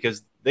staff?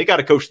 Because they got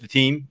to coach the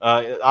team.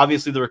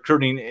 Obviously, the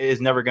recruiting is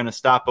never going to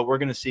stop, but we're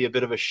going to see a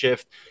bit of a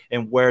shift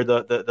in where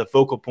the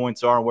focal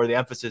points are and where the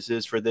emphasis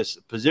is for this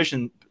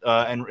position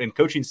and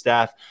coaching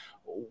staff.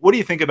 What do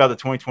you think about the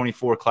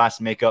 2024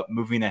 class makeup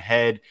moving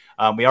ahead?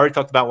 We already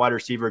talked about wide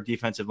receiver,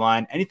 defensive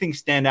line. Anything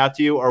stand out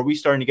to you? Or are we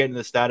starting to get into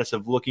the status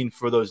of looking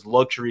for those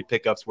luxury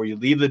pickups where you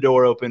leave the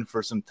door open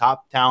for some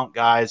top talent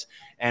guys,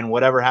 and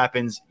whatever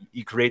happens,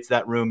 he creates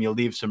that room, you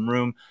leave some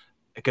room?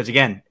 Because,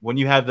 again, when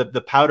you have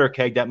the powder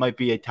keg that might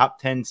be a top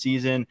 10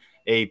 season,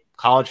 a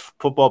college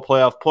football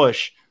playoff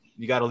push,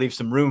 you got to leave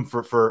some room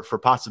for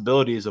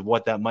possibilities of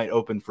what that might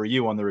open for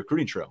you on the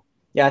recruiting trail.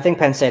 Yeah, I think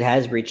Penn State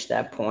has reached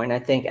that point. I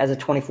think as a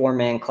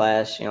 24-man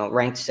class, you know,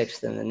 ranked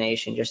 6th in the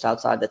nation, just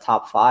outside the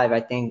top 5, I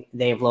think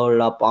they've loaded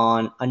up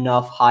on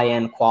enough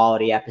high-end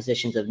quality at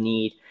positions of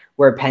need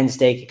where Penn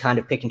State can kind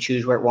of pick and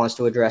choose where it wants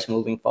to address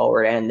moving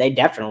forward. And they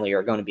definitely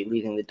are going to be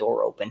leaving the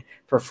door open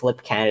for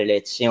flip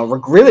candidates. You know,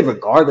 really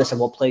regardless of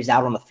what plays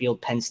out on the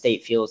field, Penn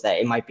State feels that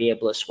it might be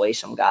able to sway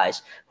some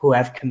guys who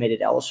have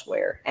committed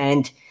elsewhere.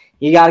 And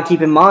you got to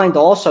keep in mind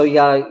also, you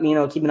got to, you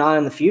know, keep an eye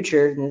on the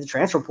future in the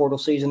transfer portal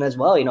season as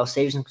well, you know,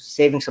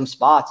 saving some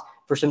spots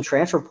for some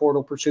transfer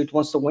portal pursuits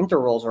once the winter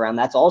rolls around.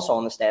 That's also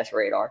on the staff's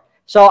radar.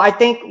 So I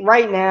think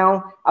right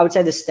now, I would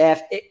say the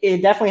staff,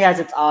 it definitely has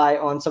its eye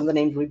on some of the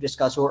names we've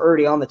discussed who are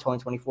already on the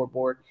 2024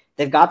 board.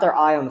 They've got their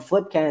eye on the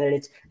flip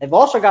candidates. They've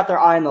also got their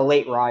eye on the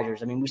late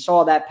risers. I mean, we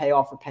saw that pay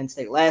off for Penn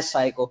State last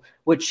cycle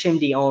with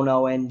Chimdi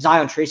Ono and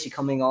Zion Tracy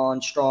coming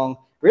on strong.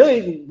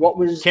 Really, what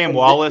was Cam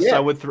Wallace? I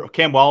would throw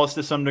Cam Wallace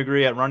to some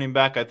degree at running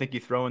back. I think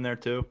you throw in there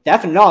too.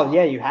 Definitely, no,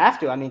 yeah, you have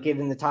to. I mean,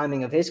 given the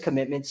timing of his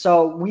commitment,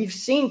 so we've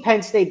seen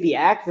Penn State be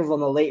active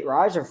on the late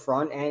riser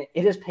front, and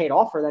it has paid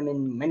off for them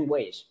in many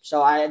ways.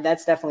 So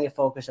that's definitely a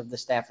focus of the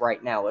staff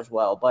right now as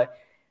well. But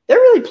they're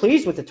really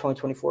pleased with the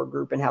 2024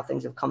 group and how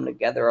things have come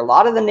together. A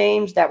lot of the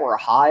names that were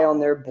high on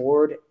their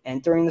board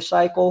entering the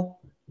cycle,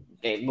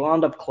 they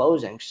wound up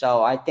closing.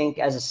 So I think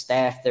as a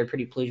staff, they're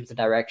pretty pleased with the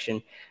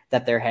direction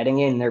that they're heading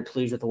in. They're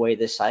pleased with the way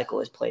this cycle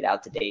has played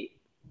out to date.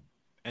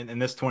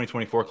 And this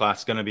 2024 class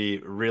is going to be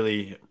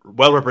really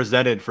well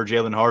represented for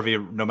Jalen Harvey,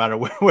 no matter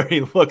where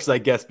he looks, I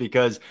guess,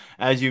 because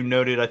as you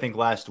noted, I think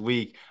last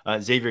week,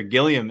 Xavier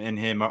Gilliam and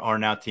him are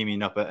now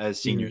teaming up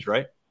as seniors,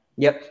 right?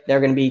 Yep, they're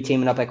going to be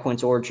teaming up at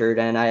Quince Orchard,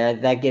 and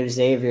that gives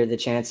Xavier the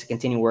chance to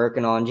continue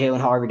working on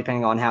Jalen Harvey,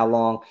 depending on how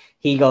long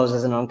he goes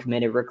as an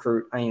uncommitted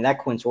recruit. I mean, that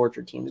Quince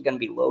Orchard team is going to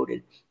be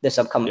loaded this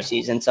upcoming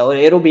season, so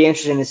it'll be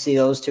interesting to see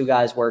those two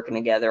guys working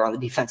together on the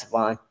defensive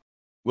line.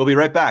 We'll be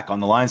right back on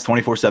the Lions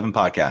 24/7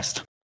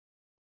 podcast.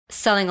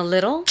 Selling a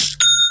little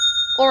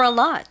or a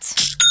lot?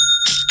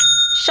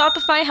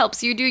 Shopify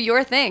helps you do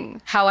your thing,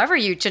 however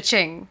you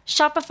cha-ching.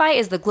 Shopify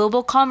is the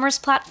global commerce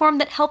platform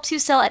that helps you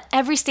sell at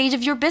every stage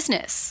of your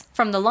business.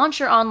 From the launch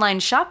your online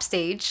shop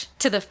stage,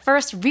 to the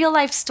first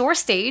real-life store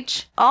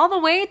stage, all the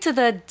way to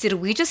the did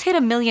we just hit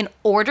 1 million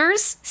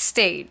orders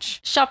stage.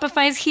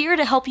 Shopify's here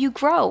to help you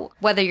grow.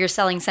 Whether you're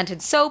selling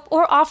scented soap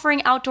or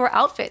offering outdoor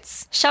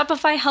outfits,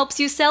 Shopify helps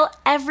you sell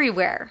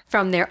everywhere.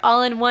 From their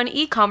all-in-one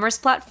e-commerce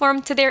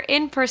platform to their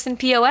in-person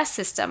POS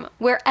system,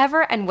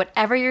 wherever and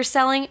whatever you're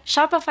selling,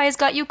 Shopify's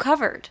got you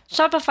covered.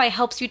 Shopify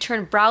helps you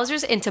turn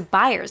browsers into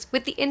buyers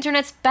with the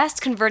internet's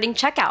best converting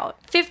checkout.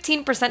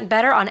 15%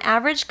 better on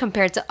average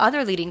compared to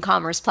other leading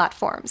commerce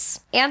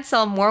platforms. And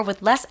sell more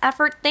with less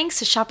effort thanks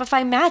to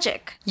Shopify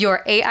Magic,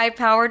 your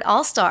AI-powered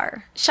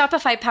all-star.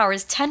 Shopify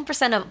powers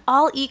 10% of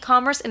all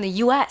e-commerce in the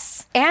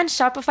US. And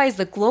Shopify is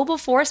the global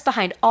force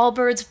behind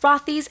Allbirds,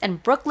 Rothy's,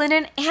 and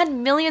Brooklinen,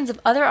 and millions of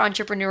other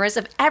entrepreneurs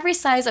of every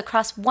size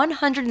across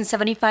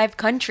 175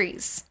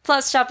 countries.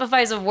 Plus,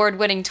 Shopify's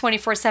award-winning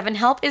 24/7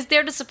 help is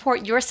there to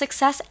support your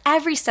success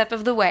every step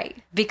of the way.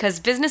 Because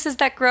businesses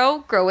that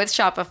grow with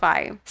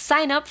Shopify.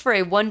 Sign up for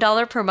a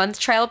 $1 per month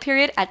trial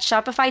period at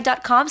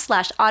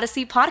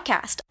shopify.com/Odyssey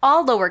Podcast,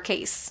 all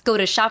lowercase. Go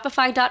to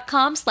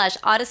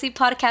shopify.com/Odyssey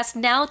Podcast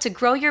now to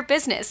grow your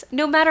business,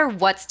 no matter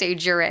what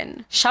stage you're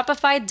in.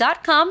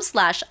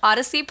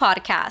 Shopify.com/Odyssey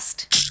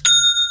Podcast.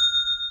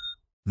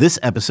 This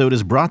episode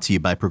is brought to you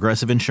by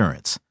Progressive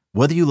Insurance.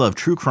 Whether you love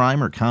true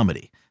crime or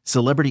comedy,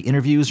 celebrity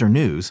interviews or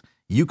news,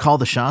 you call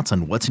the shots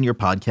on what's in your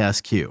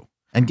podcast queue.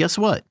 And guess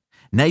what?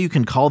 Now you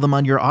can call them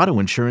on your auto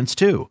insurance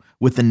too,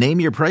 with the Name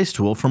Your Price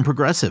tool from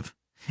Progressive.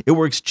 It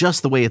works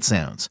just the way it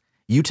sounds.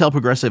 You tell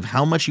Progressive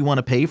how much you want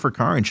to pay for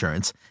car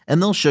insurance,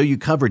 and they'll show you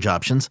coverage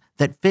options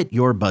that fit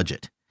your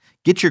budget.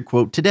 Get your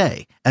quote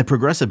today at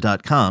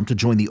Progressive.com to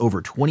join the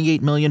over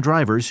 28 million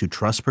drivers who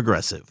trust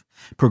Progressive.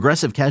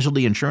 Progressive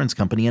Casualty Insurance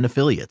Company and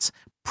Affiliates.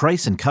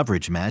 Price and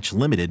coverage match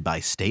limited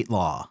by state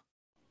law.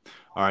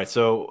 All right,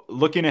 so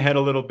looking ahead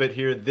a little bit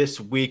here,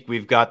 this week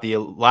we've got the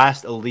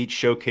last Elite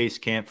Showcase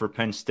camp for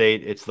Penn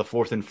State. It's the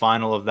fourth and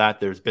final of that.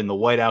 There's been the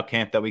Whiteout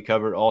camp that we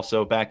covered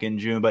also back in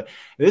June, but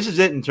this is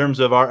it in terms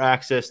of our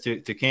access to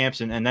camps,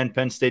 and then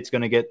Penn State's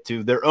going to get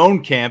to their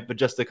own camp, but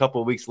just a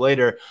couple of weeks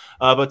later.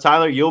 But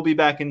Tyler, you'll be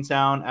back in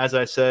town. As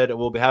I said,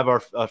 we'll have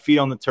our feet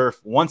on the turf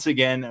once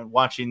again and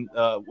watching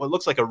what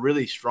looks like a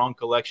really strong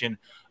collection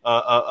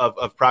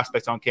of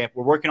prospects on camp.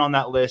 We're working on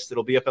that list.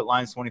 It'll be up at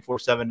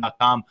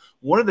lions247.com.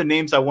 One of the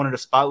names I wanted to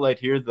spotlight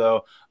here,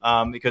 though,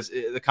 because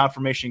the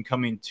confirmation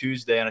coming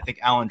Tuesday, and I think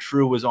Alan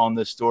True was on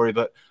this story,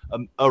 but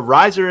a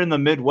riser in the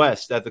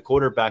Midwest at the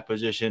quarterback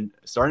position,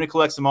 starting to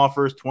collect some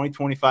offers,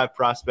 2025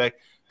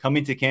 prospect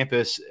coming to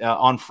campus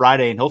on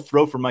Friday, and he'll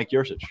throw for Mike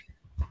Yurcich.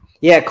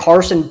 Yeah,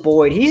 Carson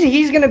Boyd.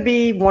 He's going to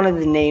be one of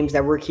the names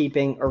that we're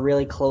keeping a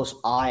really close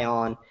eye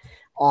on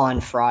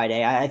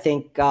Friday. I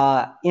think,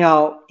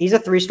 he's a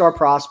 3-star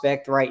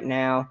prospect right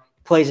now,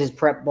 plays his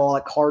prep ball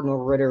at Cardinal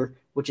Ritter,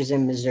 which is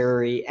in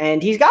Missouri.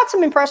 And he's got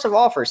some impressive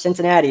offers.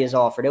 Cincinnati has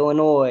offered,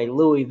 Illinois,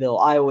 Louisville,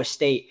 Iowa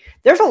State.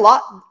 There's a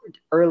lot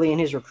early in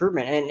his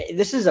recruitment, and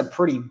this is a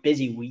pretty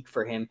busy week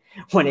for him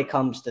when it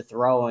comes to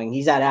throwing.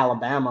 He's at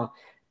Alabama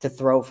to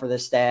throw for the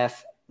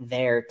staff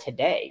there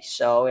today.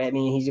 So, I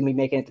mean, he's going to be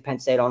making it to Penn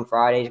State on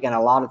Friday. He's got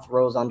a lot of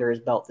throws under his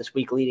belt this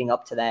week leading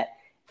up to that.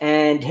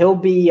 And he'll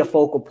be a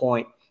focal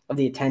point of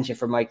the attention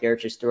for Mike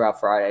Yurcich throughout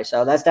Friday.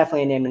 So that's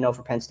definitely a name to know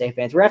for Penn State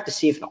fans. We're going to have to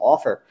see if an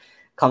offer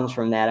comes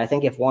from that. I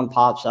think if one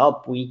pops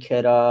up, we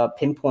could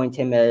pinpoint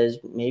him as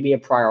maybe a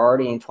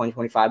priority in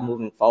 2025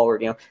 moving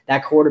forward.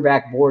 That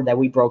quarterback board that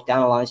we broke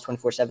down on Lions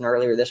 24/7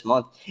 earlier this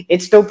month,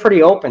 it's still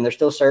pretty open. They're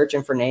still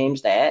searching for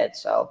names to add.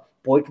 So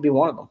Boyd could be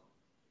one of them.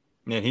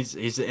 Man, he's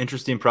an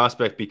interesting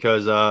prospect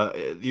because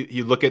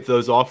you look at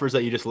those offers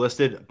that you just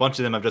listed, a bunch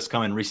of them have just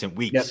come in recent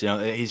weeks.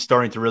 Yep. He's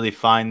starting to really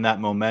find that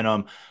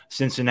momentum.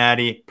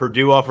 Cincinnati,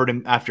 Purdue offered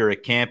him after a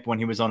camp when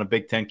he was on a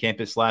Big Ten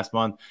campus last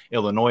month.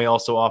 Illinois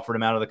also offered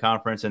him out of the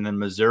conference. And then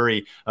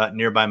Missouri,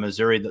 nearby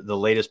Missouri, the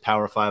latest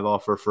Power 5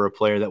 offer for a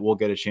player that we'll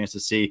get a chance to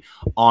see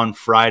on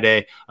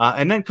Friday.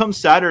 And then comes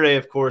Saturday,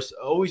 of course,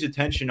 always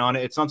attention on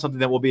it. It's not something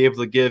that we'll be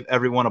able to give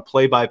everyone a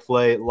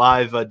play-by-play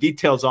live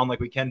details on like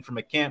we can from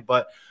a camp,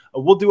 but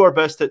we'll do our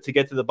best to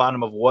get to the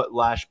bottom of what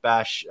Lash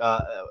Bash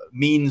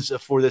means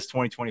for this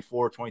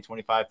 2024,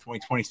 2025,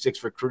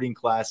 2026 recruiting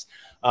class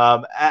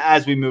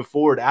as we move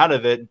forward out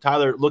of it. And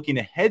Tyler, looking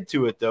ahead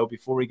to it, though,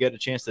 before we get a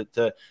chance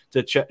to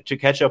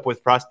catch up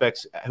with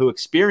prospects who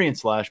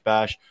experience Lash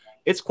Bash,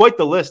 it's quite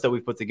the list that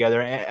we've put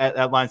together at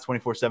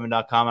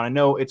lions247.com. And I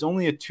know it's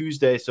only a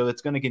Tuesday, so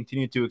it's going to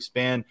continue to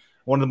expand.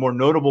 One of the more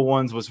notable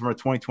ones was from a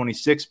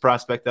 2026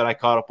 prospect that I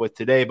caught up with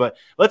today. But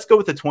let's go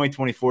with the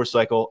 2024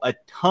 cycle. A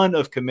ton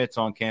of commits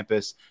on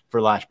campus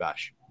for Lash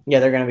Bash. Yeah,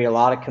 there are going to be a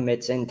lot of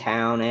commits in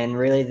town. And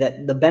really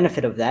the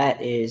benefit of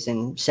that is,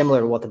 and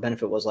similar to what the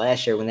benefit was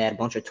last year when they had a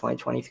bunch of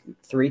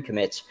 2023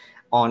 commits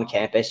on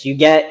campus, you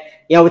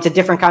get, it's a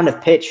different kind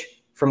of pitch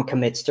from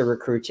commits to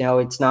recruits.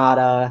 It's not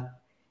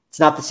it's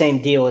not the same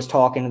deal as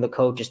talking to the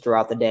coaches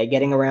throughout the day,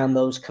 getting around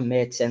those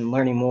commits and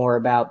learning more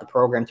about the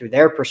program through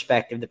their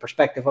perspective, the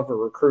perspective of a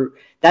recruit.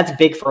 That's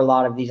big for a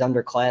lot of these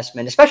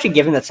underclassmen, especially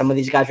given that some of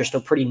these guys are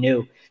still pretty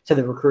new to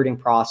the recruiting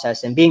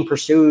process, and being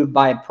pursued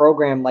by a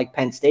program like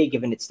Penn State,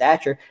 given its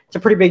stature, it's a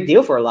pretty big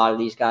deal for a lot of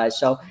these guys.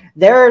 So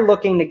they're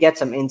looking to get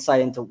some insight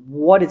into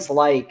what it's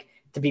like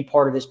to be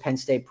part of this Penn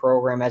State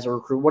program as a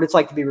recruit, what it's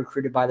like to be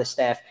recruited by the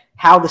staff,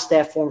 how the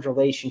staff forms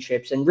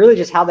relationships, and really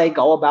just how they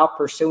go about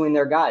pursuing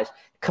their guys.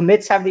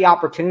 Commits have the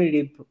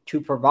opportunity to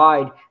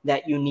provide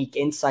that unique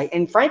insight.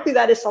 And frankly,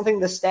 that is something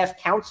the staff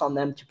counts on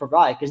them to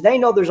provide, because they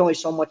know there's only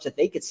so much that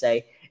they could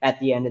say at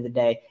the end of the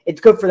day.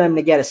 It's good for them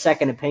to get a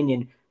second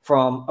opinion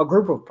from a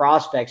group of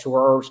prospects who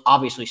are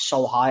obviously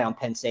so high on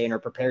Penn State and are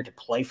prepared to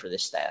play for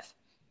this staff.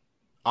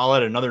 I'll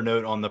add another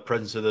note on the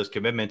presence of those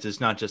commitments.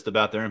 It's not just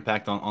about their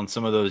impact on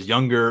some of those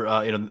younger,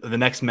 the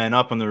next men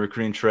up on the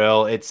recruiting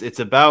trail. It's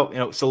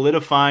about,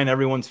 solidifying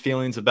everyone's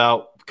feelings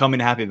about coming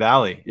to Happy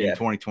Valley in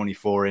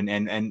 2024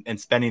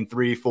 and spending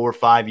 3, 4,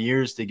 5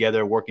 years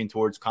together working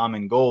towards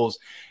common goals.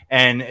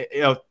 And,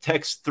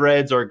 text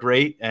threads are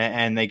great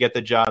and they get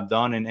the job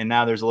done. And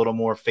now there's a little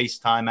more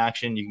FaceTime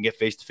action. You can get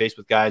face-to-face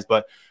with guys,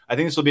 but I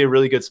think this will be a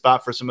really good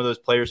spot for some of those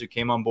players who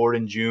came on board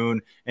in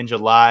June and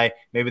July.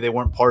 Maybe they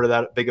weren't part of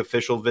that big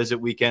official visit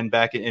weekend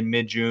back in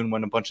mid-June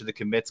when a bunch of the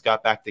commits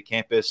got back to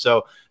campus.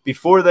 So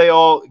before they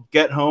all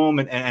get home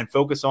and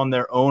focus on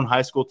their own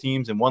high school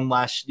teams and one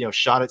last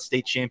shot at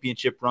state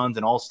championship runs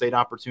and all state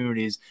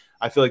opportunities,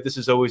 I feel like this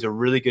is always a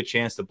really good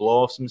chance to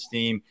blow off some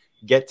steam,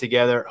 get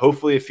together.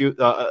 Hopefully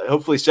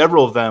hopefully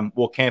several of them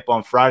will camp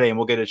on Friday and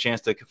we'll get a chance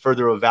to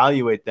further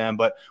evaluate them.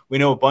 But we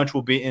know a bunch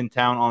will be in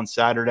town on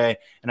Saturday.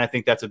 And I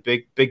think that's a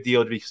big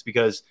deal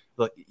because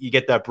look, you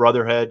get that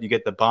brotherhood, you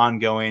get the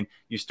bond going,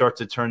 you start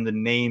to turn the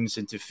names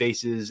into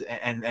faces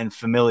and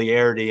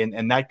familiarity.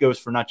 And that goes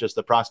for not just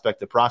the prospect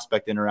to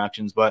prospect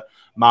interactions, but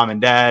mom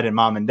and dad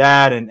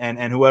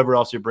and whoever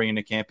else you're bringing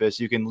to campus.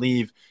 You can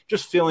leave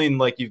just feeling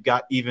like you've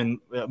got even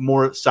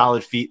more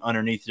solid feet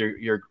underneath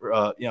your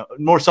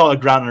more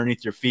solid ground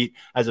underneath your feet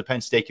as a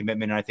Penn State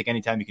commitment. And I think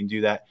anytime you can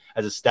do that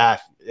as a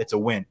staff, it's a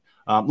win.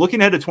 Looking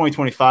ahead to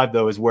 2025,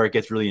 though, is where it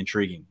gets really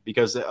intriguing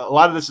because a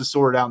lot of this is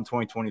sorted out in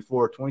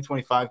 2024.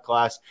 2025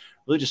 class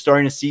really just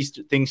starting to see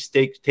things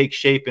take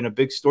shape, and a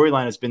big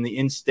storyline has been the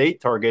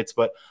in-state targets.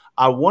 But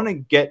I want to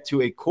get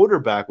to a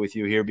quarterback with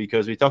you here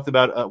because we talked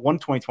about one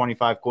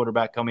 2025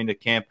 quarterback coming to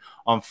camp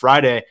on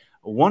Friday,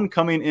 one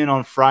coming in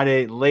on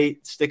Friday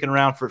late, sticking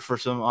around for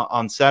some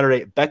on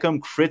Saturday. Beckham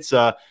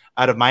Kritza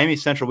out of Miami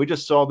Central. We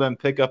just saw them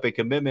pick up a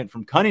commitment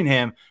from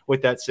Cunningham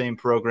with that same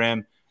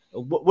program.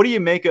 What do you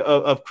make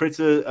of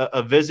Kritza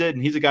a visit?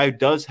 And he's a guy who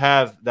does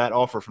have that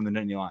offer from the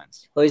Nittany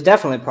Lions. Well, he's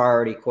definitely a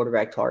priority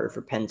quarterback target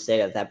for Penn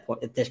State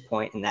at this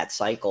point in that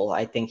cycle.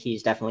 I think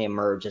he's definitely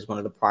emerged as one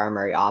of the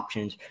primary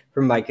options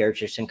for Mike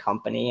Yurcich and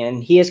company.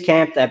 And he has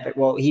camped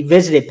he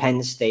visited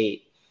Penn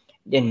State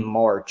in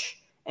March,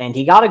 and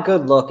he got a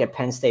good look at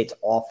Penn State's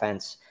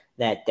offense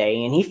that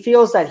day. And he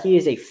feels that he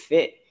is a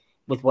fit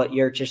with what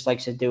Yurcich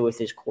likes to do with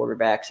his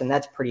quarterbacks. And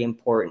that's pretty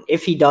important.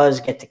 If he does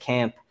get to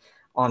camp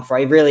on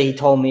Friday, really, he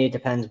told me it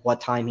depends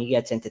what time he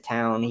gets into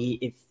town.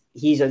 If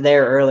he's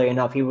there early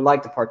enough, he would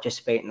like to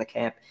participate in the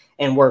camp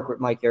and work with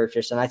Mike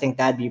Yurcich. And I think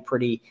that'd be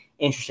pretty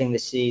interesting to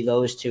see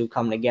those two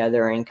come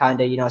together and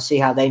kind of, see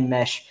how they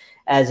mesh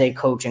as a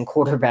coach and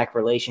quarterback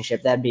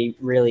relationship. That'd be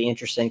really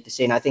interesting to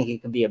see. And I think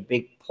it could be a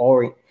big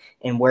point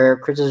in where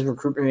Chris's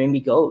recruitment maybe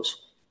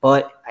goes.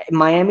 But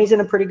Miami's in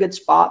a pretty good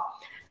spot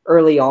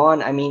early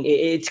on. I mean,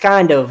 it's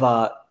kind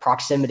of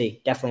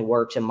proximity definitely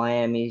works in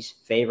Miami's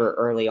favor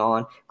early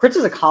on. Kritz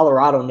is a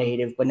Colorado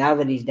native, but now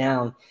that he's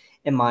down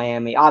in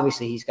Miami,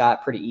 obviously he's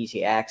got pretty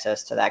easy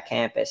access to that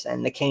campus,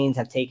 and the Canes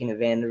have taken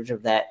advantage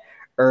of that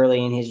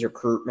early in his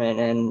recruitment.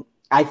 And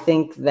I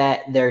think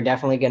that they're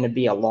definitely going to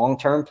be a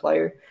long-term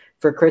player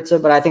for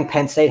Kritza, but I think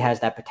Penn State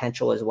has that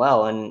potential as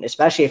well. And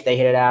especially if they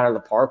hit it out of the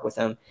park with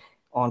him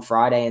on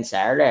Friday and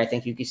Saturday, I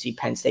think you could see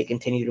Penn State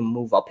continue to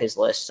move up his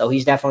list. So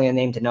he's definitely a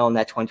name to know in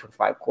that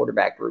 2025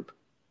 quarterback group.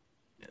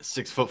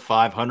 6'5",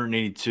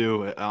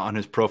 182 on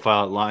his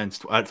profile at Lions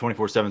at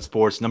 24/7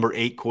 Sports. Number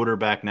 8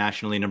 quarterback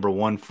nationally, number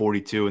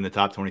 142 in the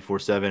top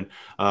 24/7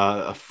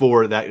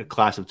 for that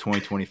class of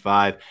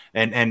 2025.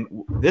 And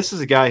this is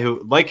a guy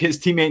who, like his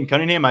teammate in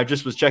Cunningham, I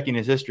just was checking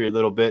his history a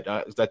little bit.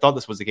 I thought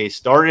this was the case.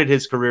 Started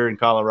his career in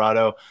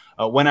Colorado,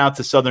 went out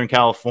to Southern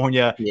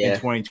California in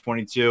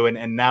 2022,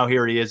 and now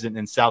here he is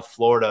in South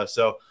Florida.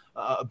 So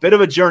a bit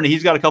of a journey.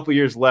 He's got a couple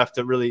years left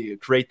to really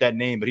create that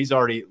name, but he's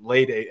already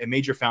laid a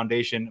major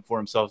foundation for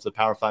himself as a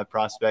Power 5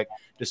 prospect,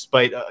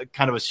 despite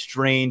kind of a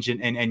strange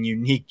and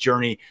unique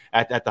journey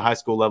at the high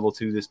school level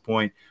to this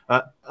point.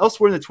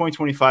 Elsewhere in the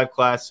 2025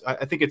 class,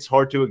 I think it's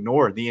hard to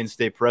ignore the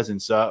in-state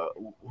presence.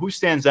 Who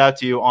stands out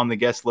to you on the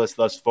guest list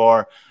thus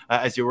far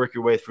as you work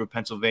your way through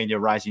Pennsylvania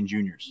Rising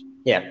Juniors?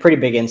 Yeah, pretty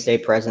big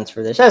in-state presence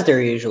for this, as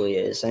there usually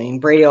is. I mean,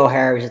 Brady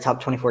O'Hara is a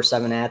top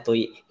 24/7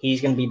 athlete.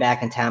 He's going to be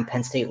back in town.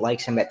 Penn State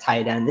likes him at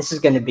tight end. This is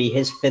going to be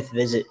his 5th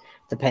visit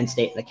to Penn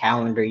State in the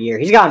calendar year.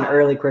 He's got an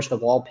early crystal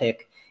ball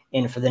pick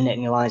in for the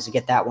Nittany Lions to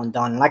get that one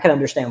done. And I can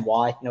understand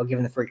why,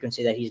 given the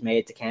frequency that he's made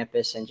it to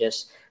campus and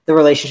just the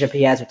relationship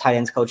he has with tight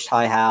ends coach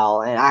Ty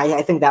Howell. And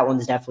I think that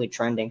one's definitely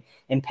trending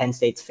in Penn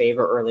State's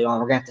favor early on.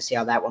 We're going to have to see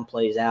how that one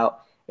plays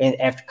out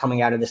after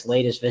coming out of this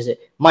latest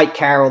visit. Mike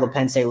Carroll, the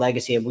Penn State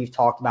legacy, we've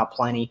talked about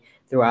plenty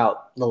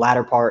throughout the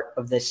latter part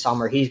of this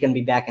summer. He's going to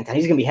be back in town.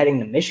 He's going to be heading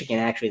to Michigan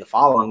actually the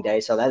following day.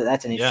 So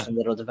that's an interesting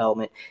little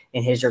development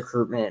in his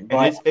recruitment.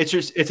 But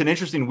it's an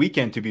interesting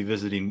weekend to be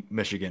visiting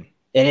Michigan.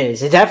 It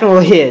is. It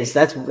definitely is.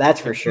 That's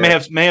for sure.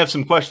 May have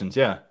some questions.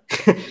 Yeah.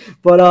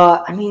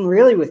 But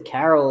really with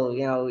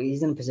Carroll,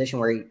 he's in a position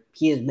where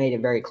he has made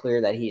it very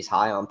clear that he's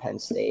high on Penn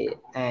State,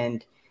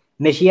 and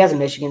he has a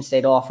Michigan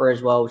State offer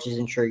as well, which is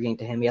intriguing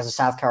to him. He has a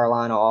South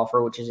Carolina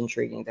offer, which is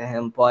intriguing to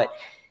him. But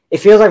it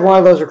feels like one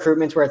of those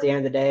recruitments where at the end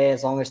of the day,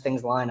 as long as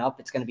things line up,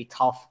 it's going to be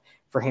tough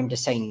for him to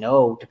say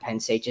no to Penn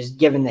State, just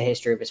given the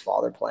history of his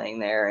father playing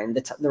there and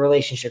the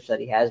relationships that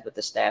he has with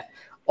the staff.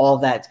 All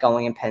of that's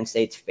going in Penn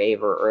State's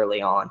favor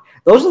early on.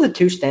 Those are the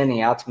two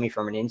standing out to me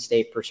from an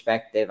in-state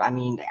perspective. I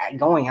mean,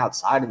 going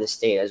outside of the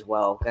state as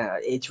well,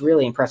 it's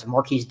really impressive.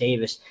 Marquise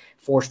Davis,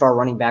 4-star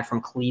running back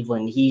from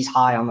Cleveland, he's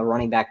high on the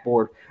running back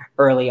board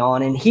early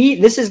on. And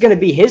this is going to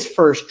be his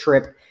first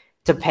trip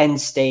to Penn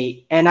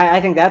State. And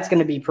I think that's going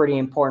to be pretty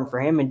important for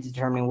him in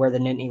determining where the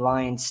Nittany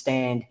Lions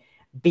stand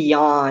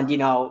beyond,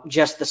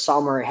 just the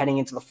summer heading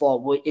into the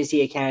fall. Is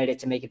he a candidate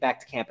to make it back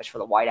to campus for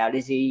the whiteout?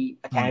 Is he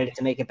a candidate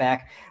to make it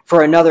back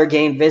for another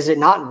game visit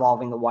not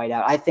involving the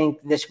whiteout? I think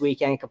this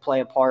weekend could play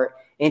a part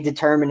in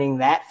determining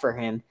that for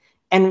him.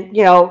 And,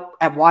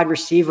 at wide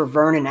receiver,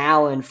 Vernon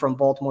Allen from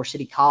Baltimore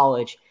City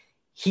College,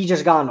 he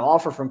just got an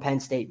offer from Penn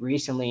State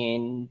recently,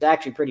 and it's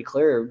actually pretty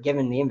clear,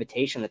 given the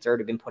invitation that's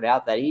already been put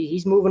out, that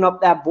he's moving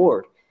up that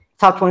board.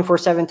 Top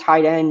 24/7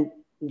 tight end,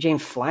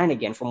 James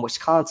Flanagan from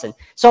Wisconsin.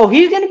 So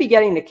he's going to be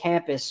getting to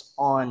campus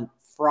on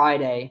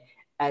Friday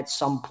at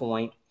some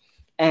point,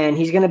 and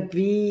he's going to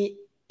be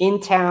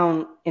in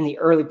town in the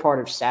early part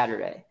of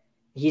Saturday.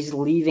 He's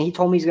leaving. He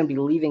told me he's going to be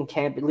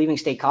leaving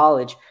State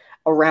College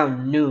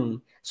around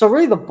noon. So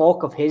really the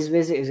bulk of his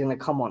visit is going to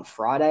come on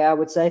Friday, I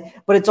would say.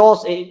 But it's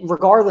also,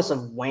 regardless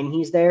of when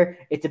he's there,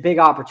 it's a big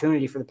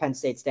opportunity for the Penn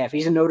State staff.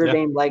 He's a Notre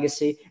Dame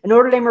legacy. And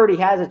Notre Dame already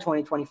has a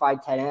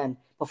 2025 tight end.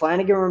 But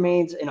Flanagan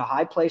remains in a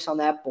high place on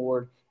that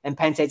board. And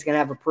Penn State's going to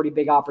have a pretty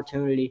big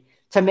opportunity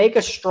to make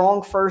a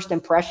strong first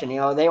impression.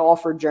 They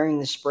offered during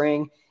the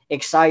spring,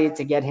 excited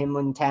to get him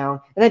in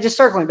town. And then just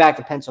circling back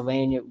to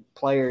Pennsylvania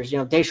players,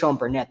 Deshaun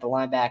Burnett, the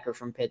linebacker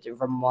from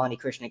Monty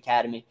Christian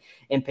Academy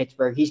in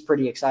Pittsburgh, he's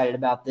pretty excited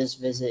about this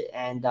visit.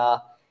 And,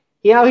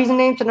 he's a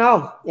name to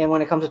know. And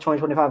when it comes to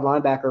 2025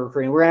 linebacker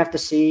recruiting, we're going to have to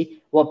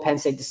see what Penn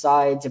State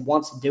decides it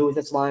wants to do with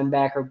its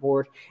linebacker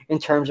board in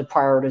terms of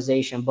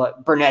prioritization.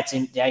 But Burnett's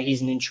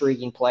he's an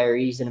intriguing player.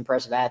 He's an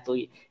impressive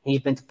athlete. He's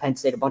been to Penn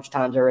State a bunch of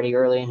times already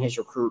early in his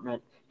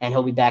recruitment, and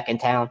he'll be back in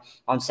town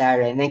on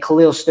Saturday. And then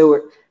Khalil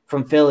Stewart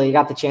from Philly, you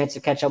got the chance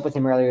to catch up with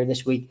him earlier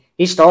this week.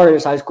 He started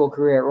his high school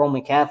career at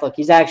Roman Catholic.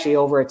 He's actually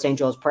over at St.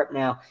 Joe's Prep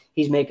now.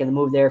 He's making the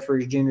move there for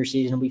his junior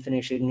season. He'll be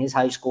finishing his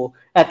high school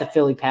at the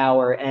Philly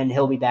Power, and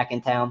he'll be back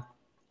in town.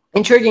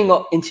 Intriguing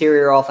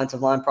interior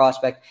offensive line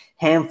prospect,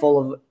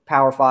 handful of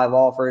Power 5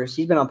 offers.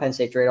 He's been on Penn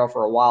State's radar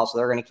for a while, so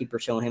they're going to keep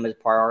pursuing him as a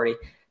priority.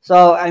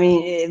 So,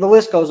 the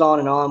list goes on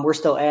and on. We're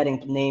still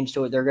adding names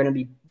to it. There are going to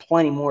be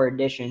plenty more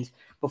additions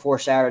before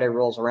Saturday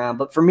rolls around.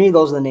 But for me,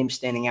 those are the names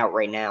standing out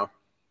right now.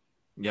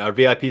 Yeah, our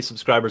VIP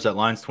subscribers at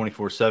Lions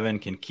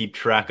 24/7 can keep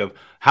track of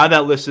how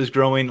that list is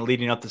growing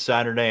leading up to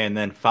Saturday, and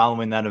then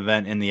following that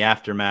event in the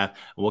aftermath,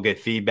 we'll get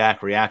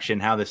feedback, reaction,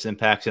 how this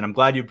impacts. And I'm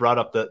glad you brought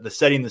up the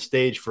setting the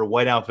stage for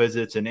whiteout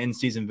visits and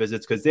in-season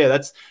visits, because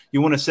that's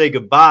you want to say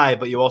goodbye,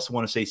 but you also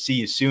want to say see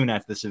you soon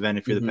at this event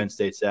if you're the Penn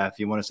State staff.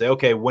 You want to say,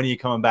 okay, when are you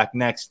coming back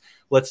next?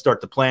 Let's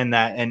start to plan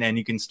that, and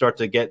you can start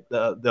to get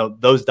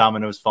those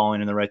dominoes falling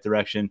in the right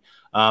direction.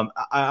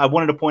 I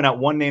wanted to point out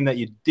one name that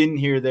you didn't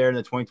hear there in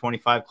the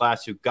 2025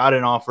 class who got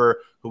an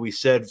offer, who we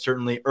said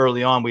certainly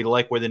early on we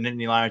like where the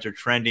Nittany Lions are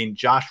trending.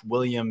 Josh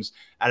Williams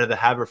out of the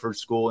Haverford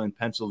School in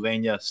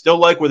Pennsylvania. Still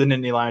like where the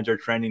Nittany Lions are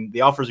trending.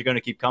 The offers are going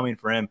to keep coming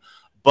for him,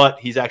 but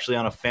he's actually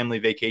on a family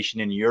vacation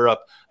in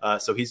Europe,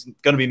 so he's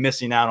going to be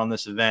missing out on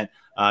this event.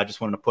 I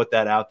just wanted to put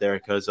that out there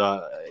because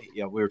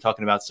we were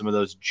talking about some of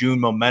those June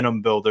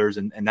momentum builders,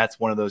 and that's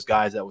one of those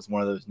guys. That was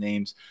one of those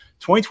names.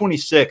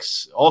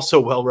 2026 also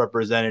well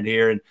represented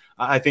here, and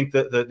I think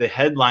that the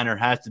headliner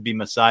has to be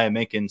Messiah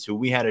Minkins, who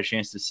we had a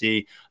chance to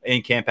see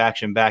in camp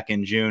action back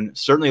in June.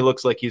 Certainly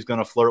looks like he's going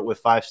to flirt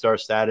with 5-star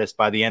status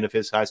by the end of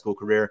his high school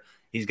career.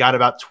 He's got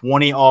about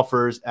 20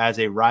 offers as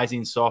a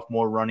rising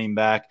sophomore running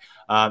back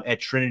at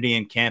Trinity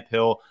and Camp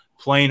Hill,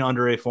 playing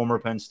under a former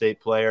Penn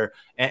State player.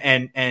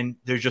 And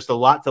there's just a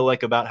lot to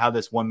like about how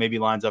this one maybe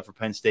lines up for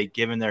Penn State,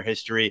 given their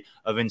history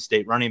of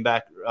in-state running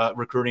back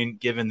recruiting,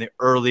 given the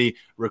early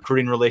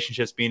recruiting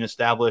relationships being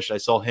established. I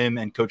saw him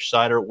and Coach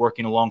Sider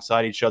working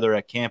alongside each other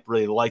at camp.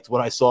 Really liked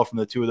what I saw from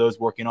the two of those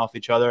working off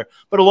each other.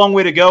 But a long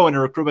way to go in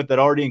a recruitment that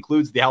already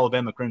includes the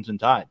Alabama Crimson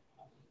Tide.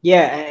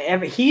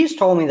 Yeah, he's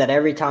told me that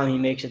every time he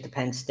makes it to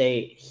Penn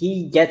State,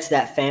 he gets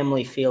that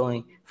family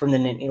feeling from the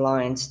Nittany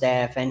Lions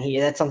staff, and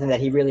that's something that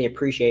he really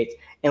appreciates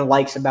and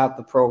likes about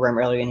the program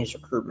early in his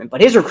recruitment.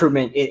 But his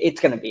recruitment, it's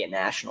going to be a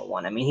national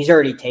one. I mean, he's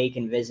already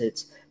taken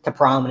visits to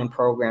prominent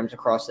programs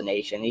across the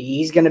nation.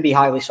 He's going to be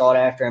highly sought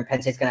after, and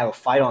Penn State's going to have a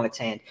fight on its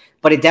hand.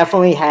 But it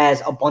definitely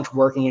has a bunch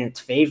working in its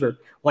favor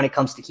when it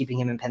comes to keeping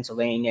him in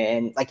Pennsylvania.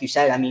 And like you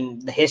said, I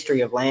mean, the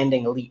history of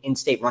landing elite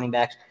in-state running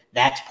backs,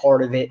 that's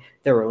part of it.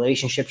 Their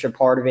relationships are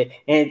part of it.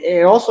 And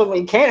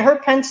it can't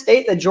hurt Penn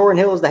State that Jordan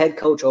Hill is the head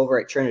coach over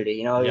at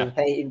Trinity.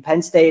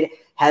 Penn State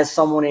has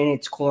someone in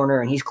its corner,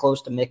 and he's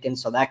close to Mickens,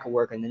 so that could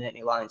work in the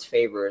Nittany Lions'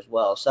 favor as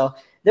well. So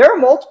there are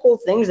multiple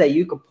things that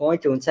you could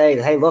point to and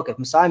say, hey, look, if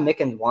Messiah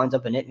Mickens winds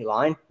up in Nittany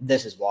Lion,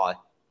 this is why.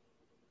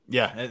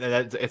 Yeah,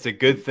 it's a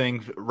good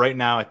thing right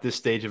now at this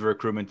stage of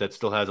recruitment that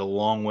still has a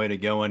long way to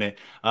go in it.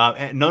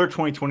 Another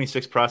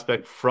 2026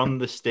 prospect from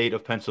the state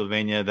of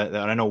Pennsylvania that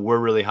I know we're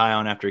really high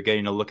on after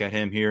getting a look at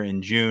him here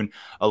in June,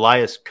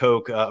 Elias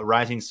Koch,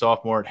 rising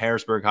sophomore at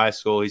Harrisburg High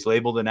School. He's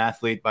labeled an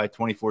athlete by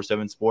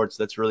 24/7 Sports.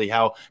 That's really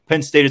how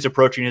Penn State is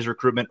approaching his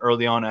recruitment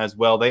early on as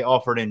well. They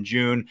offered in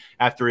June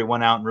after he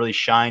went out and really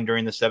shined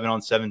during the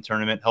 7-on-7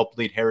 tournament, helped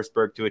lead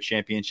Harrisburg to a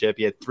championship.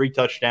 He had 3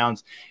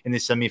 touchdowns in the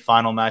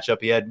semifinal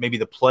matchup. He had maybe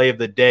the play of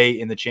the day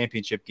in the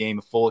championship game,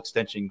 a full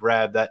extension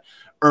grab that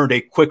earned a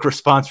quick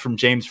response from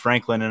James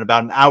Franklin. And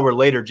about an hour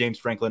later, James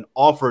Franklin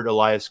offered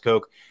Elias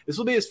Koch. This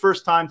will be his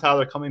first time,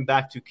 Tyler, coming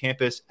back to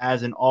campus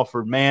as an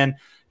offered man.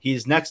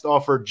 His next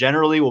offer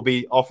generally will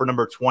be offer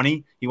number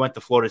 20. He went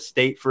to Florida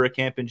State for a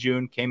camp in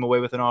June, came away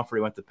with an offer.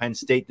 He went to Penn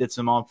State, did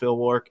some on-field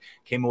work,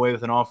 came away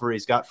with an offer.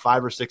 He's got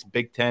 5 or 6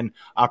 Big Ten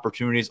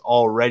opportunities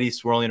already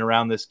swirling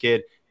around this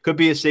kid. Could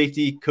be a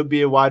safety, could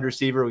be a wide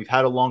receiver. We've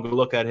had a longer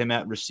look at him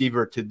at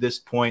receiver to this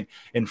point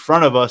in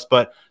front of us.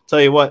 But tell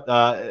you what,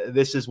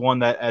 this is one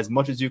that as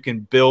much as you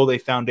can build a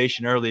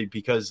foundation early,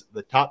 because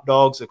the top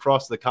dogs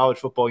across the college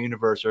football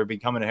universe are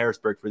becoming a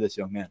Harrisburg for this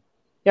young man.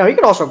 Yeah, he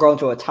could also grow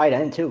into a tight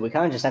end too. We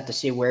kind of just have to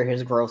see where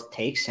his growth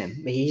takes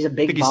him. He's a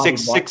big. I think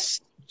he's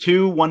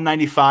 6'2",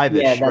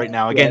 195-ish right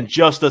now. Again,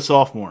 just a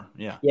sophomore.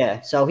 Yeah.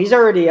 Yeah. So he's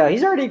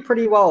already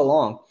pretty well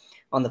along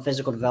on the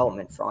physical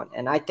development front.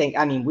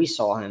 And we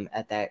saw him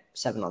at that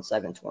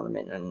 7-on-7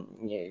 tournament, and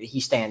he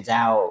stands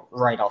out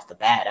right off the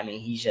bat. I mean,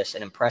 he's just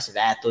an impressive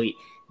athlete,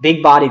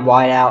 big-bodied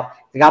wideout.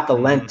 They got the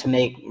length to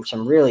make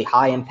some really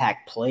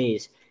high-impact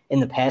plays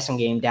in the passing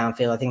game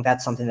downfield. I think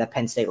that's something that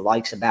Penn State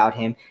likes about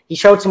him. He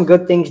showed some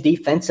good things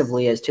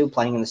defensively as too,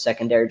 playing in the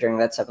secondary during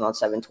that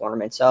 7-on-7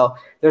 tournament. So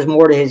there's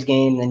more to his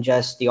game than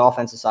just the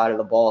offensive side of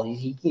the ball.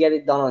 He can get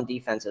it done on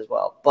defense as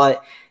well.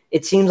 But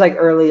it seems like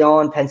early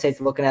on, Penn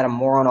State's looking at him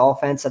more on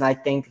offense, and I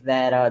think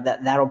that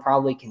that'll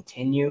probably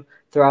continue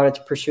throughout its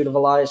pursuit of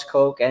Elias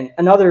Koch. And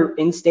another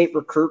in-state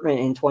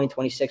recruitment in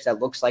 2026 that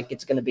looks like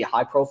it's going to be a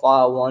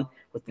high-profile one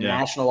with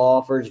national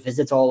offers,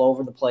 visits all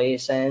over the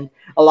place, and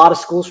a lot of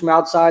schools from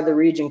outside the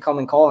region come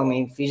and call. I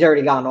mean, if he's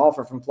already got an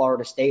offer from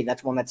Florida State,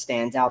 that's one that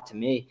stands out to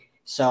me.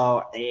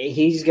 So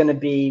he's going to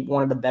be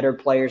one of the better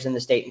players in the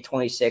state in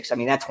 26. I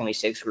mean, that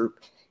 26 group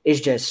is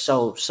just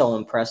so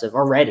impressive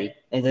already.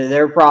 And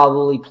there are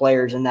probably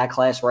players in that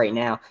class right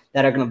now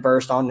that are going to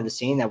burst onto the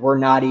scene that we're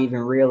not even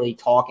really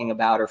talking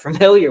about or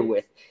familiar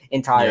with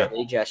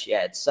entirely just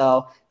yet.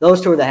 So those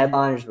two are the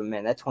headliners, but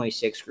man, that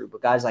 26 group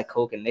of guys like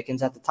Koch and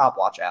Mickens at the top,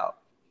 watch out.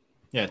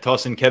 Yeah,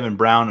 toss in Kevin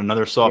Brown,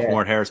 another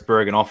sophomore at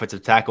Harrisburg, an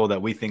offensive tackle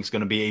that we think is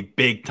going to be a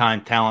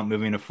big-time talent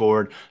moving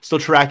forward. Still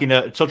trying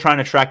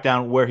to track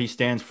down where he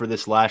stands for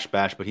this Lash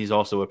Bash, but he's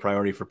also a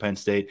priority for Penn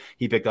State.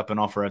 He picked up an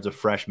offer as a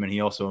freshman. He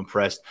also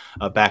impressed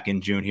back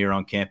in June here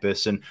on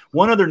campus. And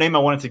one other name I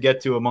wanted to get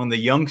to among the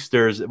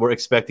youngsters that we're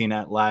expecting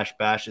at Lash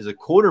Bash is a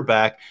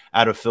quarterback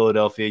out of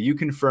Philadelphia. You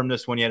confirmed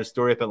this when you had a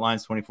story up at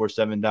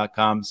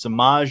Lions247.com,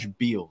 Samaj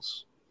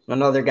Beals.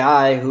 Another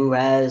guy who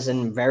has a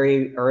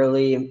very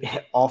early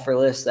offer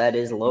list that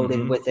is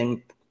loaded with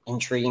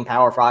intriguing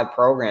Power 5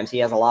 programs. He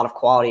has a lot of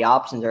quality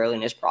options early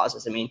in his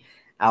process. I mean,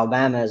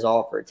 Alabama has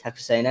offered,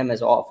 Texas A&M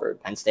has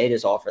offered, Penn State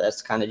has offered.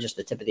 That's kind of just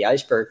the tip of the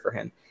iceberg for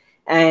him.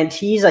 And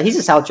he's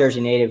a South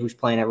Jersey native who's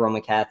playing at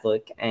Roman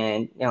Catholic,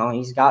 and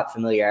he's got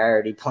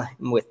familiarity playing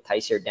with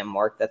Tyseer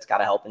Denmark. That's got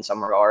to help in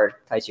some regard.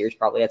 Tyseer's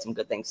probably had some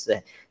good things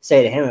to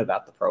say to him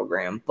about the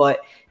program.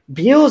 But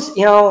Beals,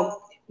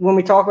 when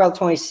we talk about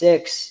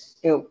 26,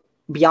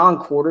 beyond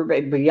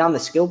quarterback, beyond the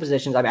skill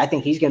positions, I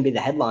think he's going to be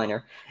the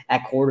headliner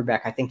at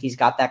quarterback. I think he's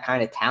got that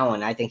kind of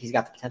talent. I think he's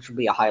got the potential to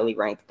be a highly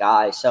ranked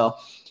guy. So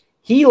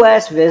he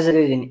last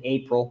visited in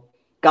April,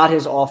 got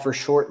his offer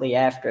shortly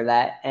after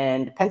that,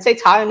 and Penn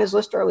State's high on his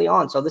list early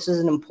on. So this is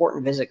an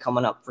important visit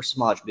coming up for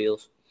Samaj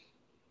Beals.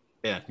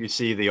 Yeah, you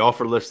see the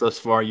offer list thus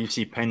far. You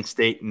see Penn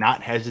State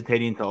not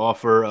hesitating to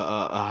offer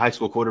a high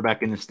school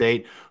quarterback in the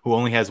state who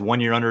only has 1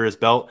 year under his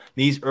belt.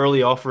 These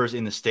early offers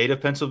in the state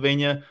of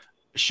Pennsylvania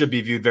should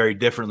be viewed very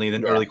differently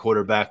than early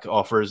quarterback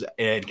offers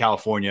in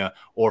California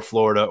or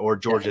Florida or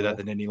Georgia that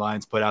the Nittany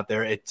Lions put out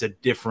there. It's a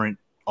different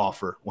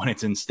offer when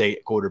it's in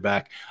state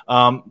quarterback.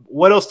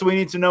 What else do we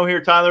need to know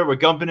here, Tyler? We're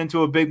jumping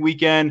into a big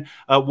weekend.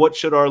 What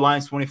should our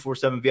Lions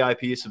 24/7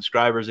 VIP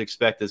subscribers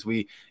expect as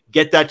we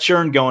get that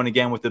churn going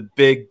again with a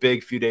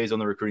big few days on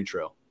the recruiting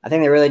trail? I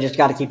think they really just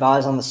got to keep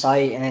eyes on the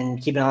site and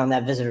keep an eye on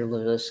that visitor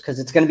list because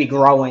it's going to be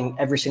growing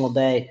every single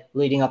day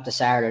leading up to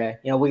Saturday.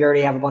 You know, we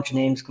already have a bunch of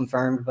names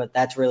confirmed, but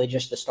that's really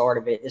just the start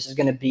of it. This is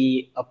going to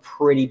be a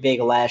pretty big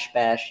lash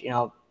bash,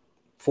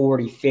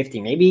 40,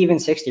 50, maybe even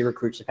 60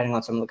 recruits, depending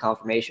on some of the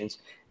confirmations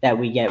that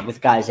we get with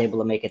guys able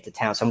to make it to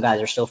town. Some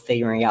guys are still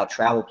figuring out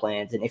travel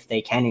plans and if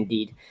they can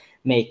indeed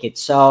make it.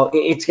 So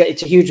it's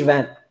a huge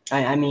event.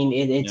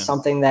 It's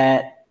something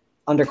that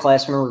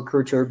underclassmen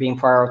recruits who are being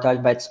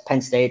prioritized by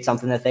Penn State,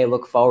 something that they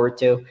look forward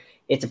to.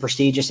 It's a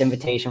prestigious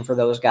invitation for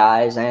those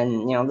guys.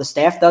 And, the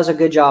staff does a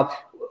good job.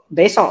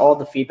 Based on all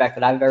the feedback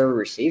that I've ever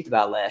received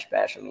about Lash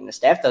Bash, the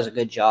staff does a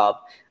good job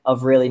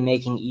of really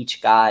making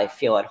each guy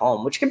feel at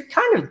home, which can be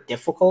kind of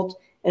difficult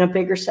in a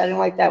bigger setting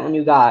like that when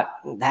you got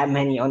that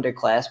many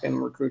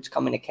underclassmen recruits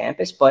coming to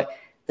campus. But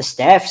the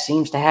staff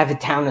seems to have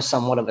it down to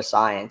somewhat of a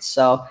science.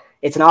 So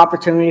it's an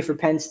opportunity for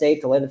Penn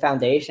State to lay the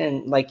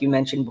foundation, like you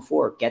mentioned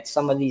before, get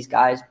some of these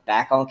guys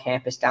back on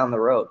campus down the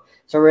road.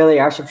 So really,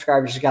 our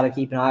subscribers just got to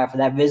keep an eye out for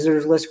that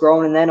visitors list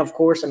growing. And then, of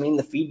course,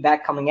 the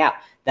feedback coming out.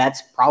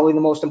 That's probably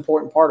the most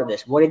important part of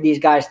this. What did these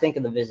guys think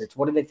of the visits?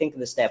 What did they think of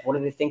the staff? What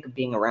did they think of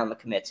being around the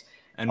commits?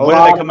 And when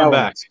are they coming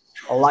back?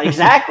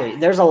 Exactly.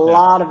 There's a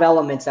lot of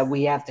elements that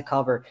we have to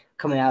cover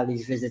coming out of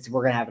these visits.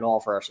 We're going to have it all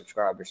for our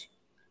subscribers.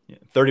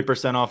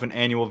 30% off an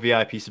annual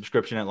VIP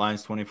subscription at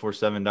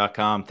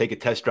lions247.com. Take a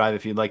test drive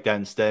if you'd like that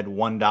instead.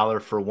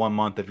 $1 for 1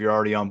 month if you're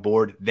already on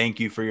board. Thank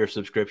you for your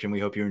subscription.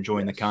 We hope you're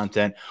enjoying the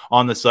content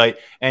on the site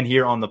and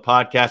here on the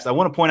podcast. I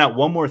want to point out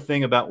one more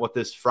thing about what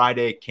this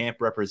Friday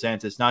camp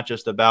represents. It's not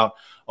just about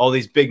all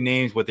these big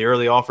names with the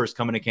early offers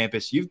coming to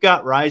campus. You've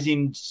got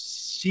rising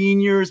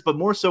seniors, but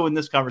more so in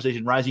this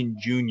conversation, rising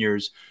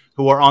juniors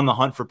who are on the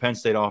hunt for Penn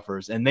State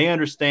offers. And they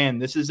understand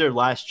this is their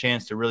last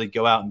chance to really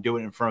go out and do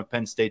it in front of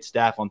Penn State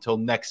staff until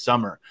next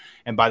summer.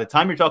 And by the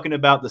time you're talking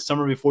about the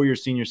summer before your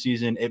senior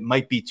season, it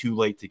might be too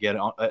late to get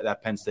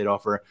that Penn State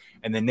offer.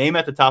 And the name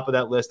at the top of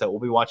that list that we'll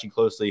be watching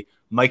closely,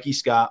 Mikey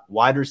Scott,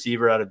 wide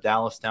receiver out of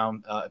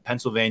Dallastown,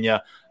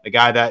 Pennsylvania, a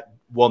guy that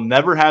will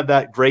never have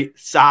that great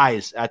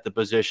size at the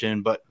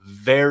position, but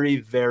very,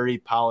 very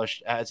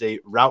polished as a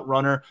route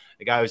runner.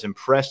 A guy who's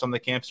impressed on the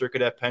camp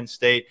circuit at Penn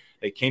State.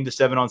 They came to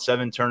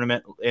 7-on-7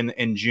 tournament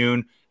in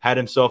June, had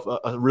himself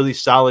a really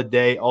solid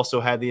day,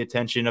 also had the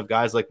attention of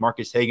guys like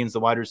Marcus Higgins,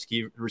 the wide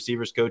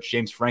receivers coach.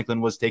 James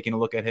Franklin was taking a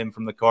look at him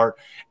from the cart.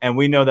 And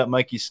we know that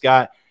Mikey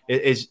Scott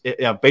is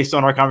based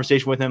on our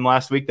conversation with him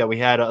last week that we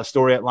had a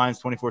story at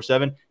Lions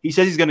 24/7. He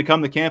says he's going to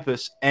come to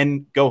campus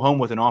and go home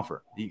with an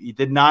offer. He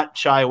did not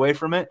shy away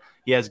from it.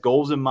 He has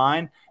goals in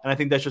mind. And I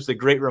think that's just a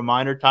great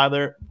reminder,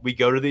 Tyler. We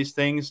go to these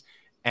things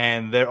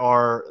and there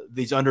are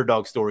these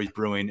underdog stories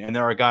brewing and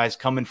there are guys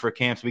coming for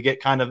camps. We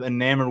get kind of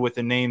enamored with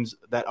the names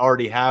that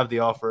already have the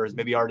offers,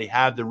 maybe already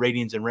have the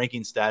ratings and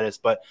ranking status.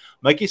 But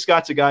Mikey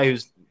Scott's a guy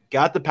who's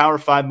got the Power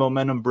 5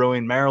 momentum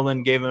brewing.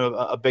 Maryland gave him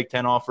a Big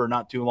Ten offer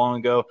not too long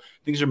ago.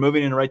 Things are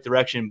moving in the right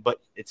direction, but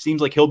it seems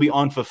like he'll be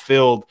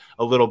unfulfilled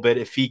a little bit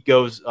if he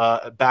goes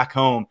back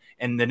home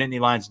and the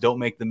Nittany Lions don't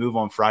make the move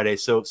on Friday.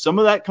 So some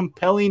of that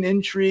compelling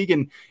intrigue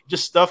and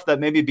just stuff that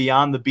may be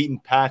beyond the beaten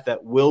path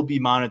that we'll be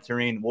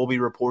monitoring, we'll be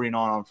reporting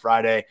on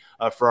Friday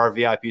for our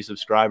VIP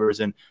subscribers.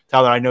 And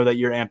Tyler, I know that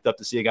you're amped up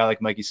to see a guy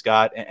like Mikey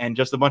Scott and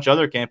just a bunch of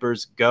other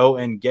campers go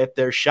and get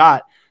their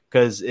shot,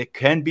 because it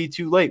can be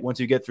too late once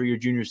you get through your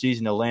junior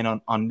season to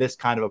land on this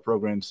kind of a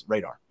program's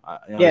radar.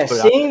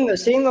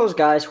 Seeing those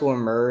guys who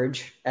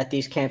emerge at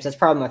these camps, that's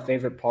probably my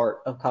favorite part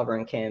of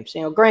covering camps.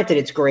 Granted,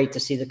 it's great to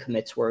see the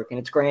commits work, and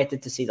it's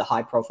granted to see the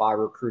high-profile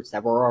recruits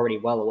that we're already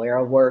well aware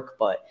of work,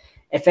 but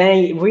if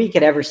we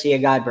could ever see a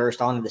guy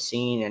burst onto the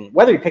scene, and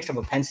whether he picks up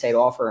a Penn State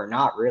offer or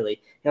not,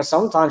 really,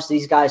 sometimes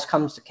these guys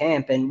come to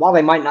camp, and while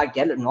they might not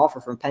get an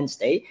offer from Penn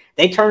State,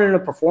 they turn in a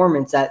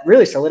performance that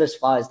really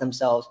solidifies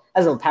themselves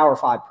as a Power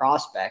 5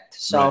 prospect.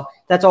 So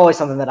That's always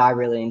something that I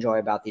really enjoy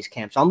about these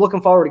camps. So I'm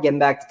looking forward to getting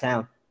back to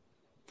town.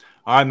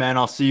 All right, man.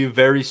 I'll see you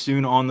very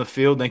soon on the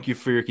field. Thank you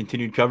for your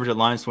continued coverage at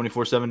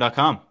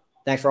Lions247.com.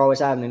 Thanks for always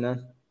having me,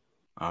 man.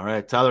 All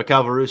right, Tyler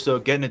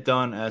Calvaruso getting it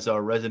done as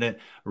our resident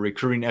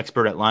recruiting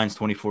expert at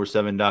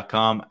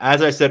Lions247.com.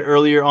 As I said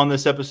earlier on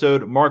this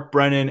episode, Mark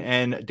Brennan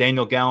and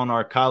Daniel Gallen,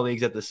 our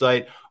colleagues at the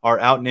site, are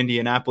out in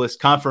Indianapolis.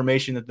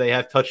 Confirmation that they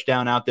have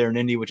touchdown out there in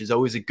Indy, which is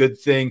always a good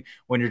thing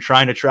when you're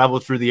trying to travel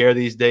through the air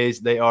these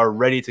days. They are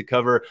ready to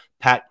cover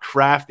Pat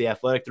Kraft, the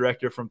athletic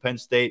director from Penn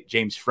State,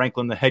 James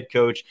Franklin, the head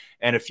coach,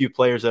 and a few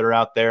players that are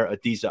out there,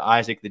 Adiza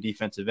Isaac, the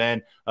defensive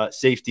end,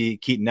 safety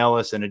Keaton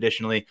Ellis, and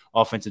additionally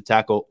offensive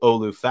tackle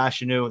Olu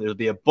Fashanu. There'll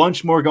be a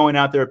bunch more going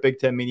out there at Big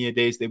Ten Media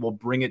Days. They will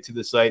bring it to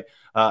the site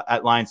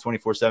at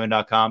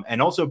Lions247.com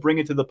and also bring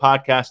it to the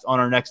podcast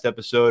on our next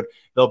episode.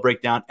 They'll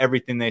break down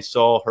everything they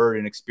saw, heard,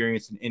 and experienced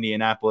experienced in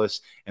Indianapolis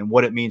and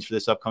what it means for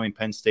this upcoming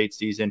Penn State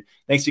season.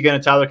 Thanks again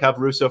to Tyler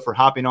Calvaruso for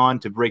hopping on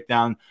to break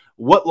down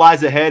what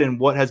lies ahead and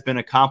what has been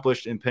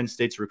accomplished in Penn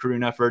State's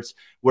recruiting efforts.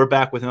 We're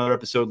back with another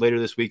episode later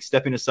this week.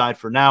 Stepping aside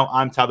for now,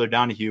 I'm Tyler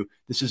Donahue.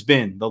 This has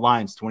been the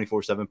Lions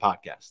 24/7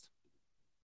 podcast.